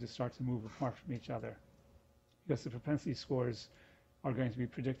are going to start to move apart from each other, because the propensity scores are going to be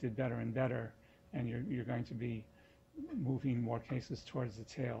predicted better and better, and you're going to be moving more cases towards the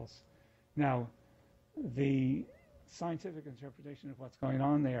tails. Now, the scientific interpretation of what's going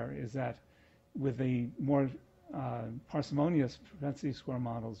on there is that with the more parsimonious propensity score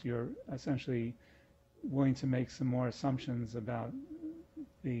models, you're essentially willing to make some more assumptions about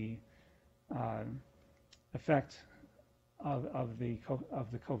the effect of the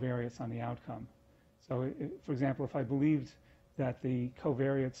covariates on the outcome. So, for example, if I believed that the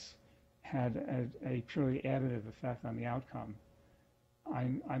covariates had a purely additive effect on the outcome,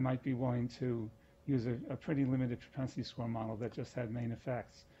 I might be willing to use a pretty limited propensity score model that just had main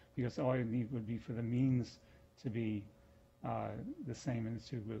effects, because all I need would be for the means to be the same in the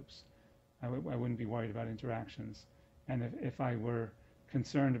two groups. I wouldn't be worried about interactions. And if I were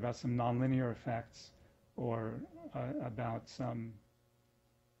concerned about some nonlinear effects or about some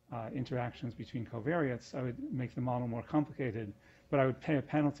interactions between covariates, I would make the model more complicated, but I would pay a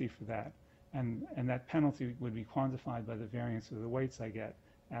penalty for that. And that penalty would be quantified by the variance of the weights I get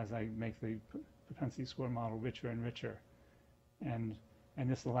as I make the propensity score model richer and richer. And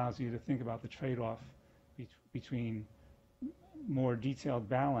this allows you to think about the trade-off between more detailed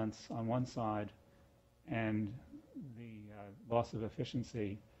balance on one side and the loss of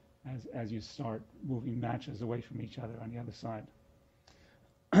efficiency as you start moving matches away from each other on the other side.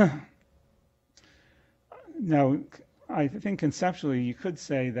 Now, I think conceptually you could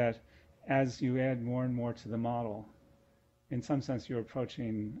say that as you add more and more to the model, in some sense you're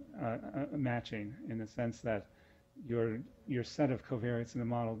approaching matching, in the sense that your set of covariates in the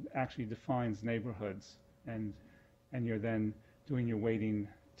model actually defines neighborhoods, and you're then doing your weighting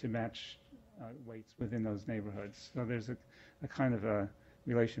to match weights within those neighborhoods. So there's a kind of a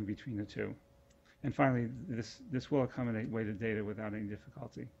relation between the two. And finally, this will accommodate weighted data without any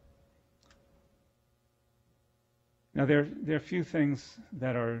difficulty. Now, there are a few things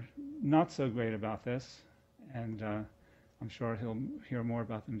that are not so great about this, and I'm sure he'll hear more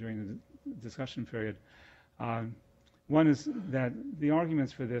about them during the discussion period. One is that the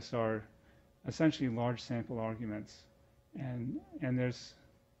arguments for this are essentially large sample arguments, and there's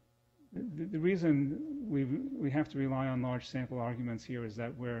the reason we have to rely on large sample arguments here is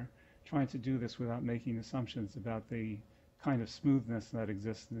that we're trying to do this without making assumptions about the kind of smoothness that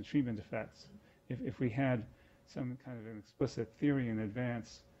exists in the treatment effects. If we had some kind of an explicit theory in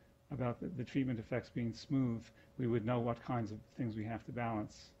advance about the treatment effects being smooth, we would know what kinds of things we have to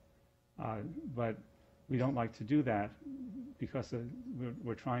balance. But we don't like to do that because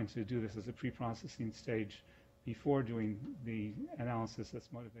we're trying to do this as a pre-processing stage before doing the analysis that's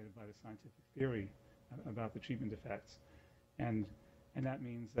motivated by the scientific theory about the treatment effects. And that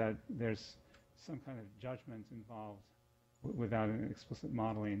means that there's some kind of judgment involved without an explicit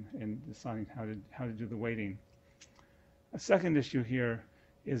modeling in deciding how to do the weighting. A second issue here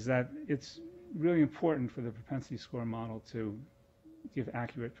is that it's really important for the propensity score model to give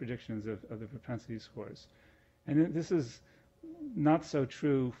accurate predictions of the propensity scores. And this is not so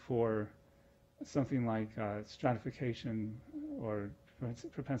true for something like stratification or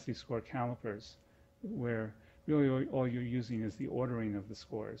propensity score calipers, where really all you're using is the ordering of the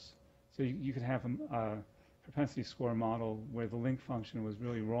scores. So you could have a propensity score model where the link function was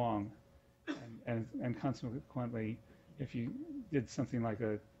really wrong, and consequently, if you did something like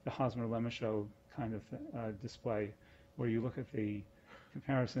the Hosmer-Lemeshow kind of display, where you look at the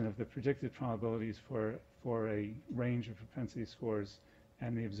comparison of the predicted probabilities for a range of propensity scores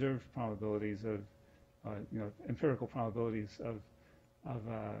and the observed probabilities of, empirical probabilities of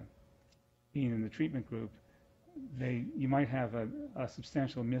being in the treatment group, you might have a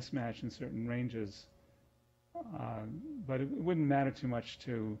substantial mismatch in certain ranges, but it wouldn't matter too much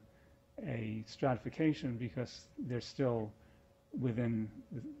to a stratification because they're still within,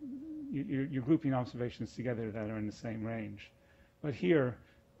 you're grouping observations together that are in the same range. But here,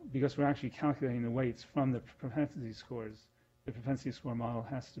 because we're actually calculating the weights from the propensity scores, the propensity score model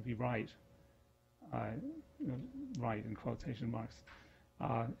has to be right, right in quotation marks,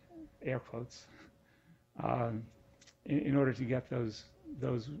 air quotes, in order to get those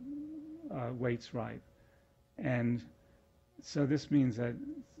weights right. And So this means that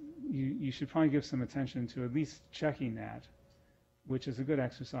you should probably give some attention to at least checking that, which is a good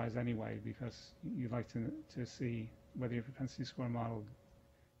exercise anyway, because you'd like to see whether your propensity score model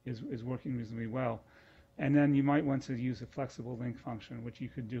is working reasonably well. And then you might want to use a flexible link function, which you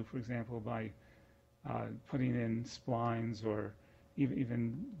could do, for example, by putting in splines or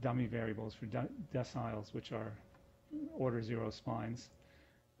even dummy variables for deciles, which are order 0 splines,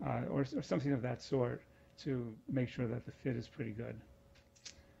 or something of that sort to make sure that the fit is pretty good.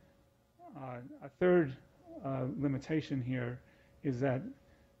 A third limitation here is that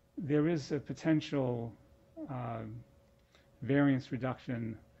there is a potential variance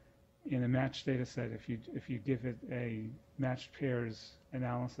reduction in a matched data set if you give it a matched pairs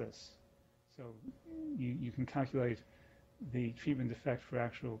analysis. So you can calculate the treatment effect for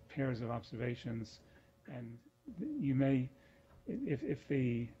actual pairs of observations, and you may, if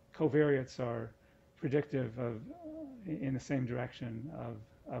the covariates are predictive in the same direction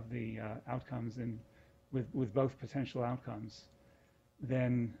of the outcomes with both potential outcomes,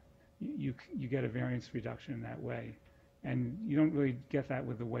 then you get a variance reduction that way. And you don't really get that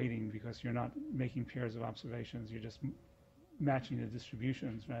with the weighting because you're not making pairs of observations. You're just matching the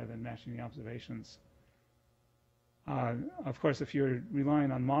distributions rather than matching the observations. Of course, if you're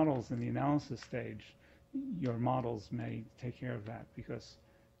relying on models in the analysis stage, your models may take care of that because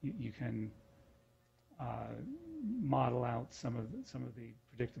you can model out some of the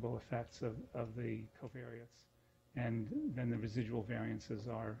predictable effects of the covariates, and then the residual variances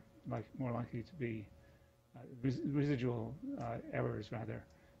are more likely to be residual errors rather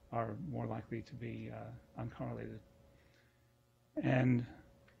are more likely to be uncorrelated. And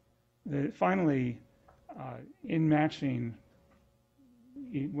finally, in matching,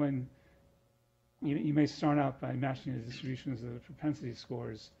 when you may start out by matching the distributions of the propensity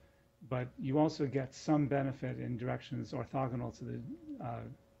scores, but you also get some benefit in directions orthogonal to the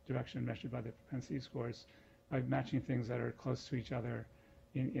direction measured by the propensity scores by matching things that are close to each other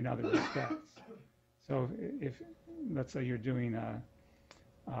in other respects. So if, let's say you're doing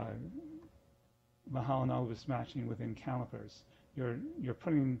Mahalanobis matching within calipers, you're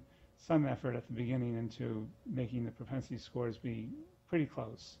putting some effort at the beginning into making the propensity scores be pretty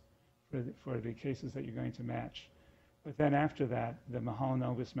close for the cases that you're going to match. But then after that, the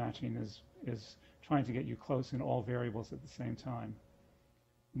Mahalanobis matching is trying to get you close in all variables at the same time,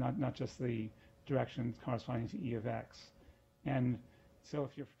 not just the direction corresponding to E of x. And so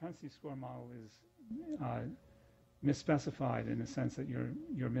if your propensity score model is misspecified in the sense that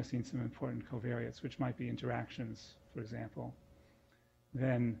you're missing some important covariates, which might be interactions, for example,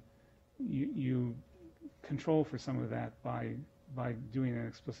 then you control for some of that by doing an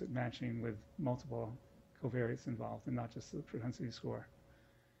explicit matching with multiple covariates involved and not just the propensity score.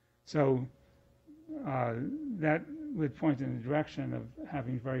 So that would point in the direction of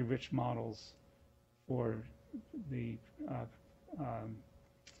having very rich models for the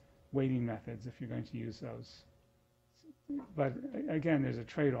weighting methods if you're going to use those. But again, there's a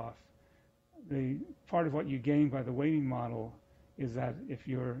trade-off. The part of what you gain by the weighting model is that if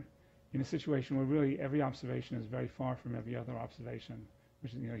you're in a situation where really every observation is very far from every other observation,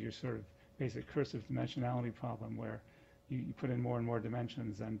 which is your sort of basic cursive dimensionality problem where you put in more and more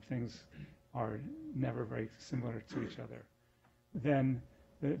dimensions and things are never very similar to each other, then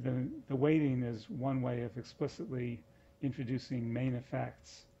the weighting is one way of explicitly introducing main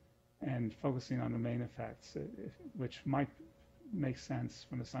effects and focusing on the main effects, which might make sense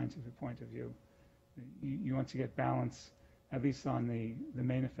from a scientific point of view. You want to get balance, at least on the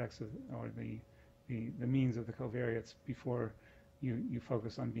main effects or the means of the covariates before you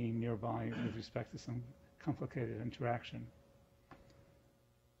focus on being nearby with respect to some complicated interaction.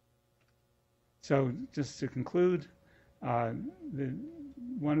 So just to conclude,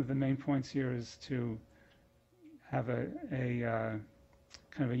 one of the main points here is to have a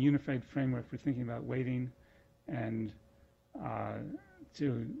kind of a unified framework for thinking about weighting and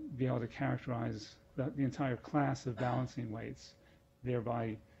to be able to characterize the entire class of balancing weights,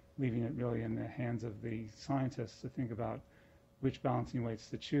 thereby leaving it really in the hands of the scientists to think about which balancing weights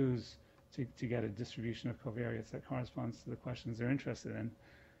to choose to get a distribution of covariates that corresponds to the questions they're interested in.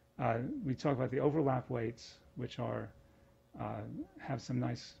 We talk about the overlap weights, which have some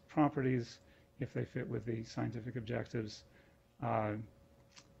nice properties if they fit with the scientific objectives.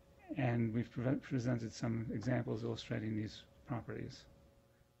 And we've presented some examples illustrating these properties.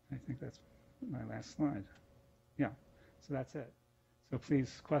 I think that's my last slide. Yeah, so that's it. So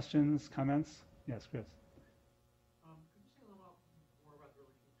please, questions, comments? Yes, Chris. Could you say a little more about the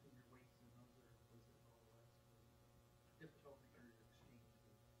relation between your weights and those that are implicit in OLS? Difficult to carry your exchange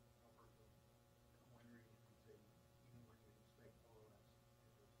with upwards of 100 and say even when you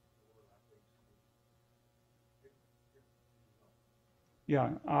Yeah.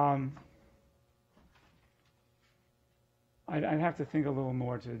 I'd have to think a little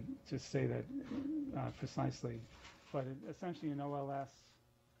more to say that precisely, but essentially in OLS,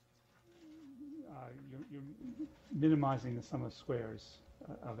 you're minimizing the sum of squares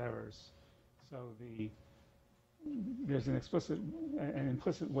of errors. So there's an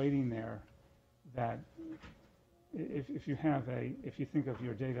implicit weighting there that if you think of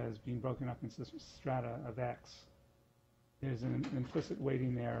your data as being broken up into strata of X, there's an implicit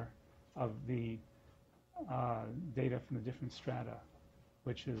weighting there of the data from the different strata,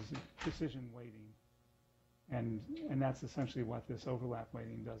 which is precision weighting, and that's essentially what this overlap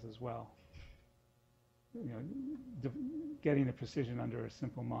weighting does as well. Getting the precision under a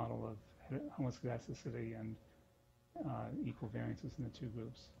simple model of homoscedasticity and equal variances in the two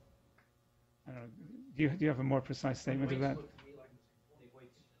groups. I don't know. Do you have a more precise statement of that? The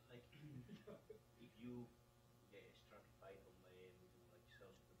weights, like if you stratify them by like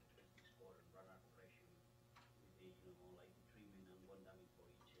cells with the propensity score and run a regression with the like the treatment and one dummy for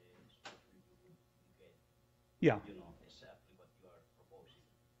each structure, you get Yeah. Exactly what you are proposing.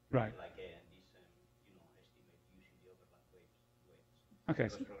 Right. Like this estimate using the overlap weights. Okay.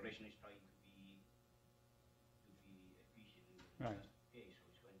 Because regression is trying to be efficient in the Right. case, so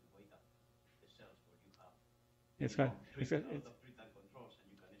it's going to weight up the cells where you have It's got treatment controls, and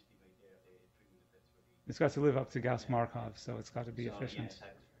you can estimate their treatment effects really. it's got to live up to Gauss-Markov, so it's got to be efficient. Yeah,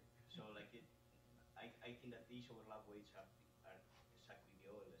 exactly. So like I think that these overlap weights are exactly the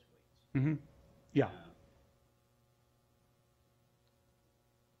OLS weights. Mm-hmm. Yeah.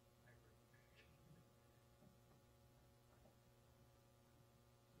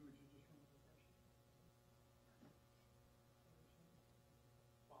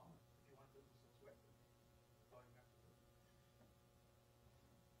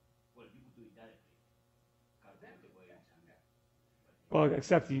 Well, you could do it directly, calculate the weights, and Well,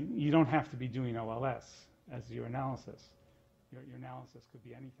 except you don't have to be doing OLS as your analysis. Your analysis could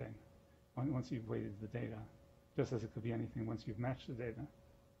be anything once you've weighted the data, just as it could be anything once you've matched the data.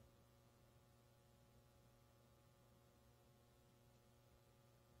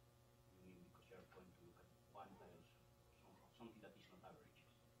 you mean because you're going to look at quantiles or something that is not averages.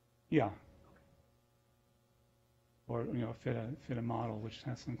 Yeah. Okay. Or fit a model which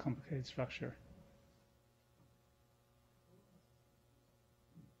has some complicated structure.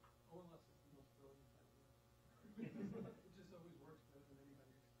 OLS is the most brilliant idea. It just always works better than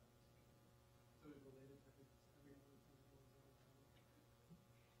anybody expects. So it's related to every other thing that goes on.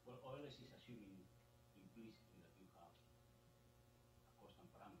 Well, OLS is assuming implicitly that you have a constant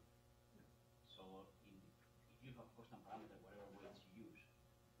parameter. Yeah. So if you have a constant parameter, whatever weights you use,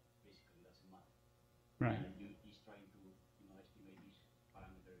 basically doesn't matter. Right. And he's trying to estimate this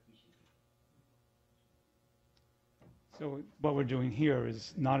parameter efficiently. So what we're doing here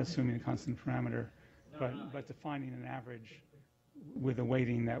is not assuming a constant parameter, but defining an average with a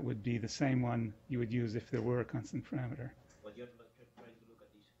weighting that would be the same one you would use if there were a constant parameter. What you're trying to look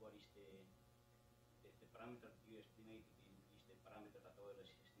at is what is the parameter you estimated is the parameter that OLS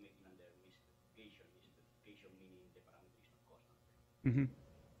is estimating under misspecification. Misspecification meaning the parameter is not constant. Mm-hmm.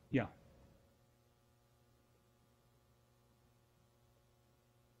 Yeah.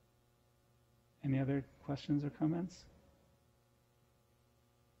 Any other questions or comments?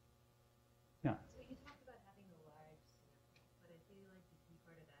 Yeah. So you talked about having a large sample, but I feel like the key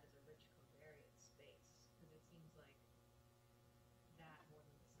part of that is a rich covariate space, because it seems like that more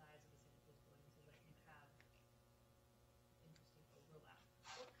than the size of the sample is going to let you have interesting overlap.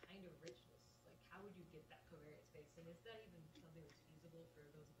 What kind of richness, like how would you get that covariate space, and is that even something that's feasible for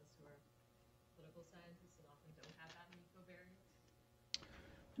those of us who are political scientists and often don't have that many covariates?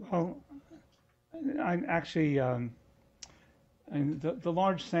 Well, I actually, the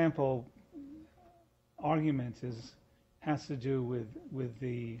large sample argument has to do with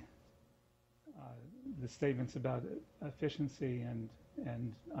the statements about efficiency and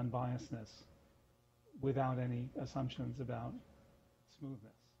unbiasedness, without any assumptions about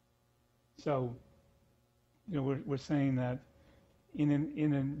smoothness. So, we're saying that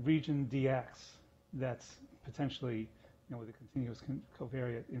in a region dx that's potentially with a continuous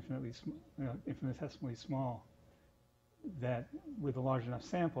covariate infinitesimally small, that with a large enough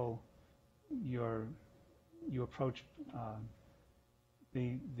sample, you approach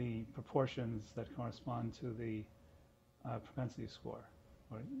the proportions that correspond to the propensity score,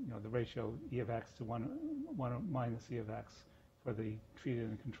 or the ratio E of x to 1 minus E of x for the treated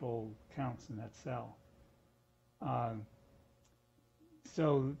and controlled counts in that cell.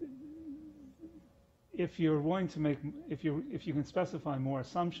 So if you're going to if you can specify more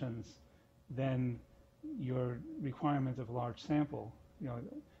assumptions, then your requirement of a large sample you know,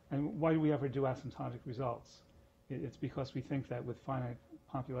 and why do we ever do asymptotic results? It's because we think that with finite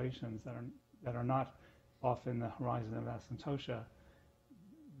populations that are not off in the horizon of asymptosia,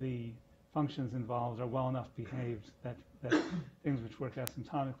 the functions involved are well enough behaved that things which work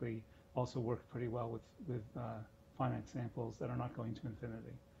asymptotically also work pretty well with finite samples that are not going to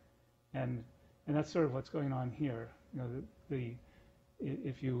infinity. And that's sort of what's going on here. You know,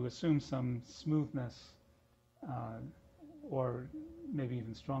 if you assume some smoothness or maybe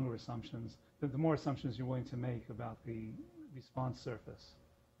even stronger assumptions, the more assumptions you're willing to make about the response surface,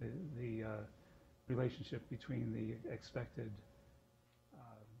 the relationship between the expected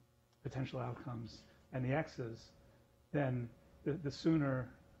potential outcomes and the x's, then the sooner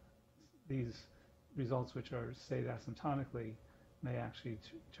these results which are stayed asymptotically may actually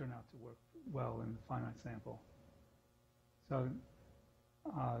turn out to work well in the finite sample. So,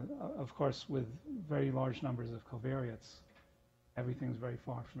 of course, with very large numbers of covariates, everything's very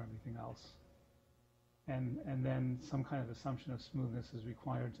far from everything else. And then some kind of assumption of smoothness is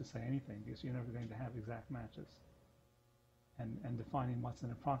required to say anything, because you're never going to have exact matches. And defining what's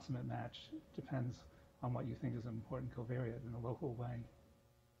an approximate match depends on what you think is an important covariate in a local way.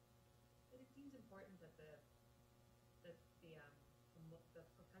 But it seems important that the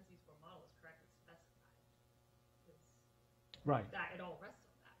propensity score model is correctly specified. Right. That it all rests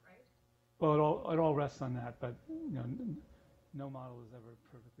on that, right? Well, it all rests on that, but you know, no model is ever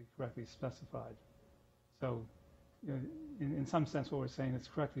perfectly correctly specified. So, you know, in some sense, what we're saying is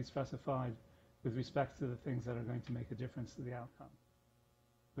correctly specified with respect to the things that are going to make a difference to the outcome,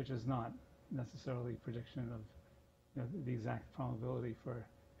 which is not necessarily prediction of, you know, the exact probability for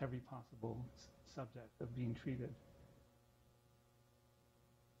every possible subject of being treated.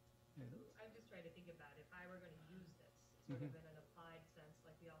 So I'm just trying to think about if I were going to use this sort of in an applied sense,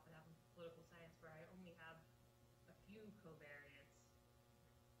 like we often have in political science, where I only have a few covariates,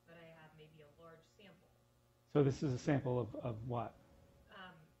 but I have maybe a large sample. So this is a sample of what?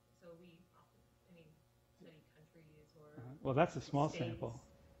 So we often, study countries or Well, that's a small states, sample.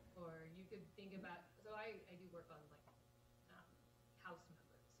 or you could think about. So I do work on like house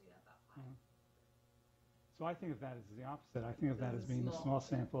members. So you have about 5. So I think of that as the opposite. I think of that as being a small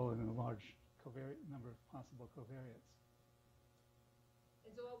sample and a large number of possible covariates.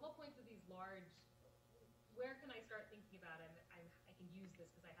 And so at what point do these large, where can I start thinking about I can use this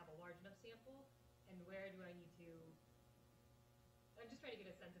because I have a large enough sample, and where do I need to, I'm just trying to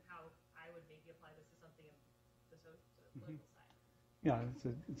get a sense of how I would maybe apply this to something in the sort of political side. Yeah,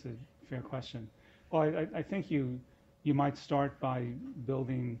 it's a fair question. Well, I think you might start by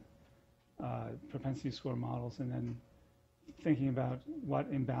building propensity score models and then thinking about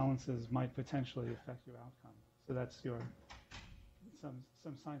what imbalances might potentially affect your outcome. So that's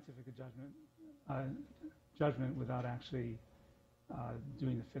some scientific judgment without actually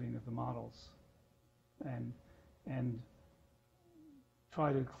doing the fitting of the models, and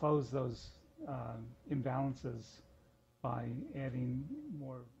try to close those imbalances by adding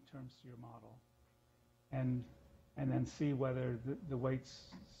more terms to your model, and then see whether the weights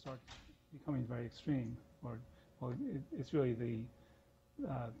start becoming very extreme, or well, it's really the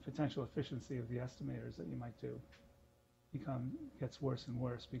potential efficiency of the estimators that you might do gets worse and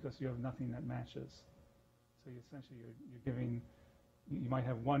worse because you have nothing that matches. So essentially you're giving, you might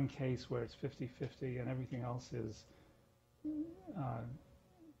have one case where it's 50-50 and everything else is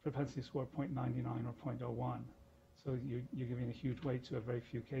propensity score 0.99 or 0.01. So you're giving a huge weight to a very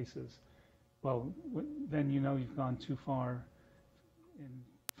few cases. Well, then you know you've gone too far in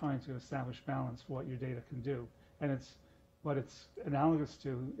trying to establish balance for what your data can do. And what it's analogous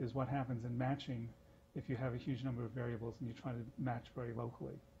to is what happens in matching if you have a huge number of variables and you try to match very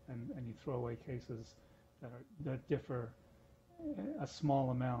locally, and you throw away cases that differ a small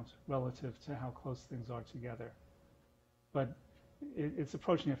amount relative to how close things are together. But it's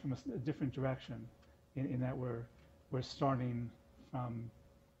approaching it from a different direction in that we're starting from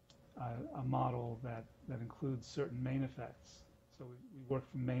a model that includes certain main effects. So we work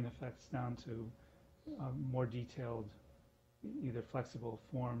from main effects down to more detailed, either flexible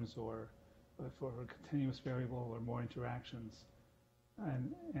forms or for a continuous variable or more interactions.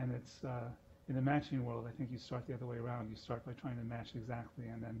 And it's in the matching world, I think you start the other way around. You start by trying to match exactly,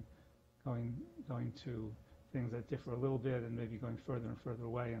 and then going to things that differ a little bit, and maybe going further and further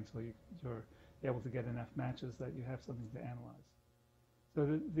away until you're able to get enough matches that you have something to analyze.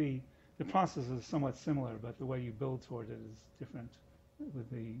 So the process is somewhat similar, but the way you build toward it is different with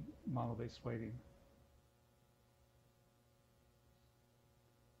the model-based weighting.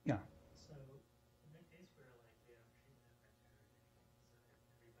 Yeah. So in the case where like they don't treat that criteria,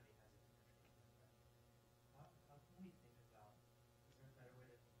 so everybody has a different treatment, how can we think about, is there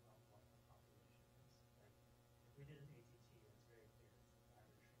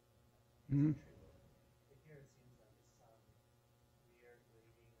Mhm. But here it seems like it's some weird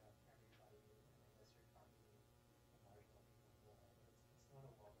weighting of everybody, and I guess you're targeting the marginal people more, but it's not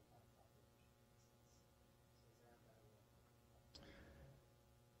a well-defined population in a sense. So is there a better way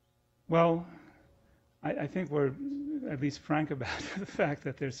of Well, I think we're at least frank about the fact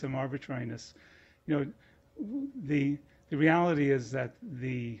that there's some arbitrariness. You know, the reality is that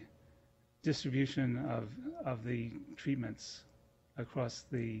the distribution of the treatments across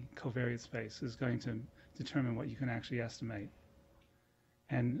the covariate space is going to determine what you can actually estimate.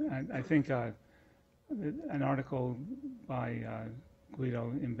 And I think an article by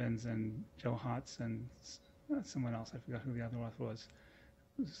Guido Imbens and Joe Hotz and someone else, I forgot who the other author was,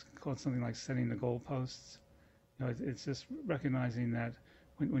 it's called something like Setting the Goalposts. You know, it's just recognizing that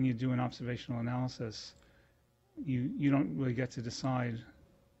when you do an observational analysis, you don't really get to decide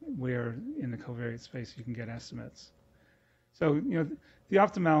where in the covariate space you can get estimates. So, you know, the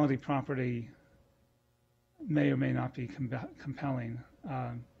optimality property may or may not be compelling,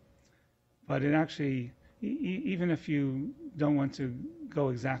 but it actually, even if you don't want to go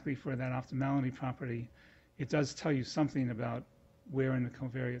exactly for that optimality property, it does tell you something about where in the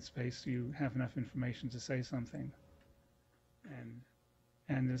covariate space you have enough information to say something.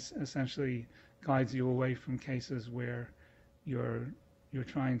 And this essentially guides you away from cases where you're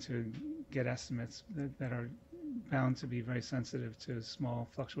trying to get estimates that are bound to be very sensitive to small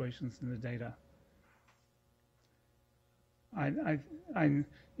fluctuations in the data.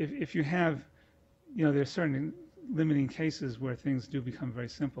 If you have, you know, there's certain limiting cases where things do become very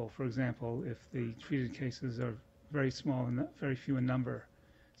simple. For example, if the treated cases are very small and very few in number,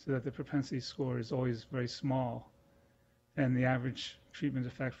 so that the propensity score is always very small, then the average treatment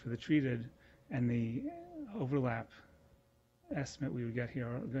effect for the treated and the overlap estimate we would get here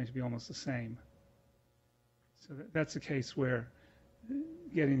are going to be almost the same. So that's a case where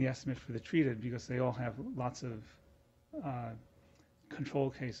getting the estimate for the treated, because they all have lots of control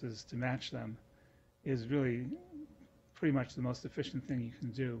cases to match them, is really pretty much the most efficient thing you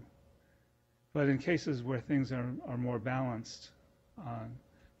can do. But in cases where things are more balanced,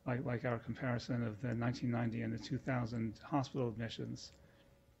 like our comparison of the 1990 and the 2000 hospital admissions,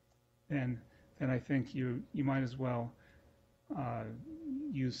 then I think you might as well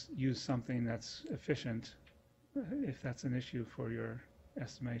use something that's efficient, if that's an issue for your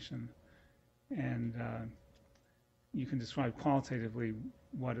estimation, and you can describe qualitatively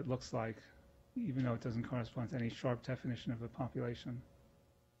what it looks like, even though it doesn't correspond to any sharp definition of a population.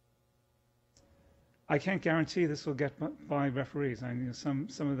 I can't guarantee this will get by referees. I mean, some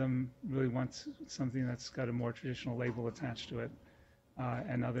of them really want something that's got a more traditional label attached to it,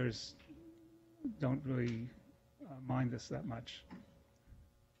 and others don't really mind this that much.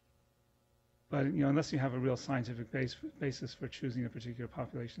 But you know, unless you have a real scientific basis for choosing a particular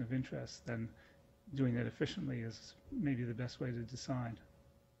population of interest, then doing it efficiently is maybe the best way to decide.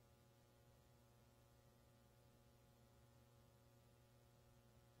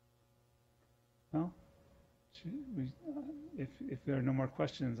 Well, if there are no more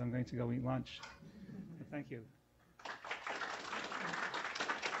questions, I'm going to go eat lunch. Thank you.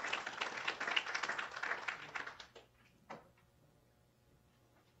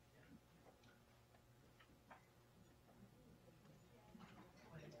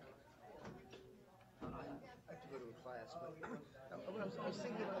 I have to go to a class, but what I was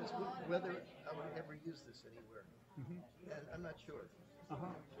thinking about is whether I would ever use this anywhere, and I'm not sure.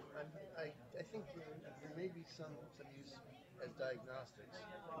 I think there may be some use as diagnostics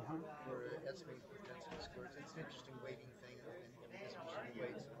for estimating propensity scores. It's an interesting weighting thing and distribution of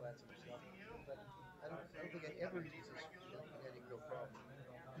weights and all that sort of stuff. But I don't think I ever use this in any real problem.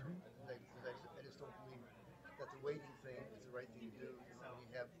 I just don't believe that the weighting thing is the right thing to do.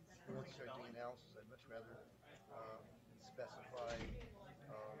 When you start doing analysis, I'd much rather specify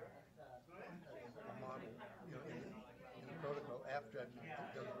a model, in the protocol after I've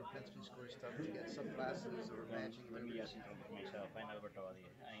done the propensity score stuff to get subclasses or matching. Let me just introduce myself. I'm Alberto Abadi.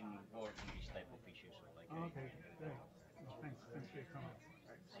 I'm working this type of issues. So like Okay, great. Well, thanks for your comments.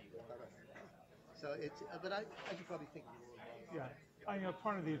 See you. Bye-bye. So but I could probably think of more about it. Yeah,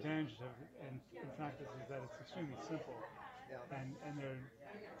 part of the advantage of in practice is that it's extremely simple, Yeah. and there,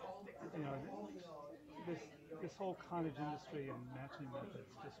 this whole cottage industry and matching methods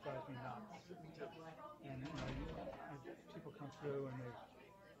just drives me nuts. And people come through and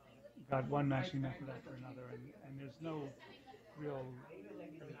they've got one matching method after another, and there's no real. I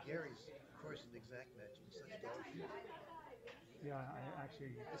mean, Gary's course in exact matching is such dog shit. Yeah, I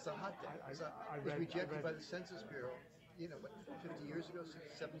actually. It's a hot day. I It was read rejected by the Census Bureau you know, what, 50 years ago,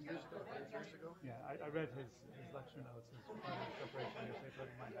 70 years ago, 100 years ago? Yeah, I read his lecture notes as part of the preparation of your paper.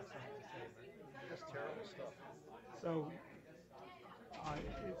 He might have something to say. Just terrible stuff. So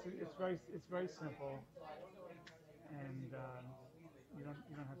it's very simple, and you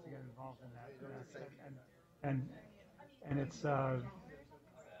don't have to get involved in that. And it's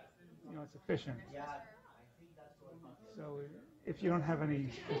it's efficient. So if you don't have any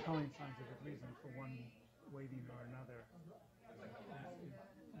compelling scientific reason for one weighting or another,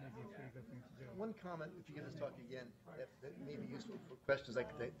 maybe a pretty good thing to do. One comment, if you give this talk again, that may be useful for questions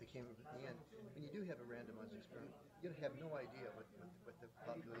like that came up at the end. When you do have a randomized experiment, you have no idea what the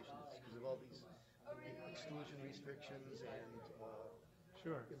population is because of all these exclusion restrictions and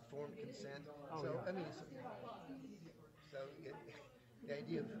Sure. informed consent. Oh, so yeah. I mean, the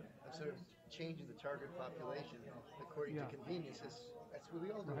idea of sort of changing the target population according to convenience that's what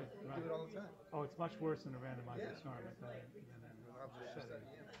we all do. Right, We right. do it all the time. Oh, it's much worse in a randomized Yeah. experiment than an Observation study. study,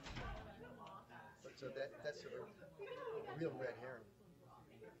 yeah. But so that's sort of a real red herring.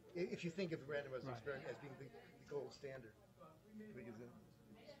 If you think of the randomized experiment as being the gold standard, because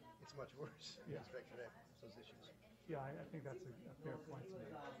it's much worse with respect to those issues. Yeah, I think that's a fair point to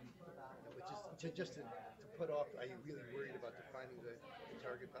make. Which is just to put off, are you really worried about defining the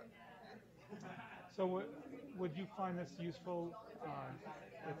target population? So would you find this useful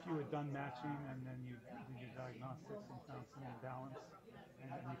if you had done matching and then you did your diagnostics and found some imbalance and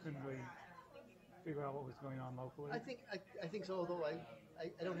you couldn't really figure out what was going on locally? I think so, although I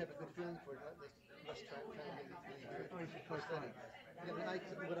don't have a good feeling for it. Let's try to get it really Oh, you should try study. Yeah, when I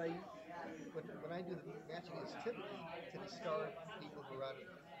do the matching, it's typically to discard people who are out of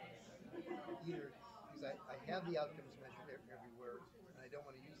either because I have the outcomes measured everywhere, and I don't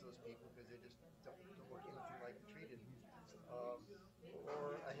want to use those people because they just don't look anything like treated.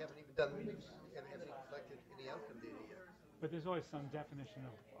 Or I haven't even collected any outcome data yet. But there's always some definition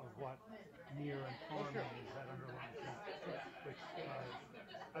of what near and far means that underlying that, which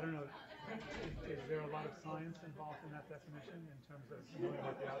I don't know. Is there a lot of science involved in that definition in terms of knowing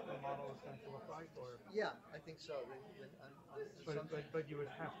what the outcome model is going to look like, or? Yeah, I think so. But you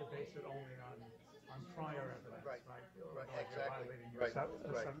would have to base it only on prior evidence, right? Right, Otherwise you're exactly. violating your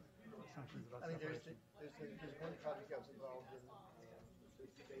assumptions about I mean, there's separation. one project I was involved in,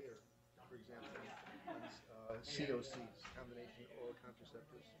 Bayer, for example, COCs, combination oral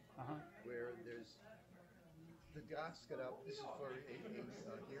contraceptives, where there's the docs got up. This is for a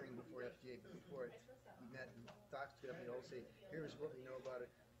hearing before FDA, but before it, we met, and docs get up and they all say, "Here's what we know about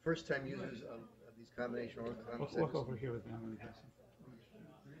it. First time users of these combination oral contraceptives." Walk over here with me. I'm going to guess.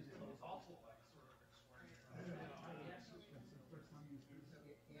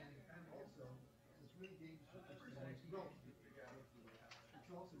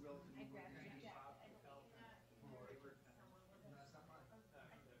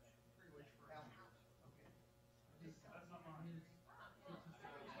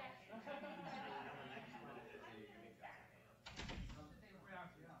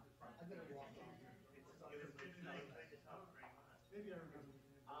 Maybe I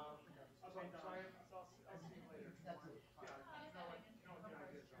remember.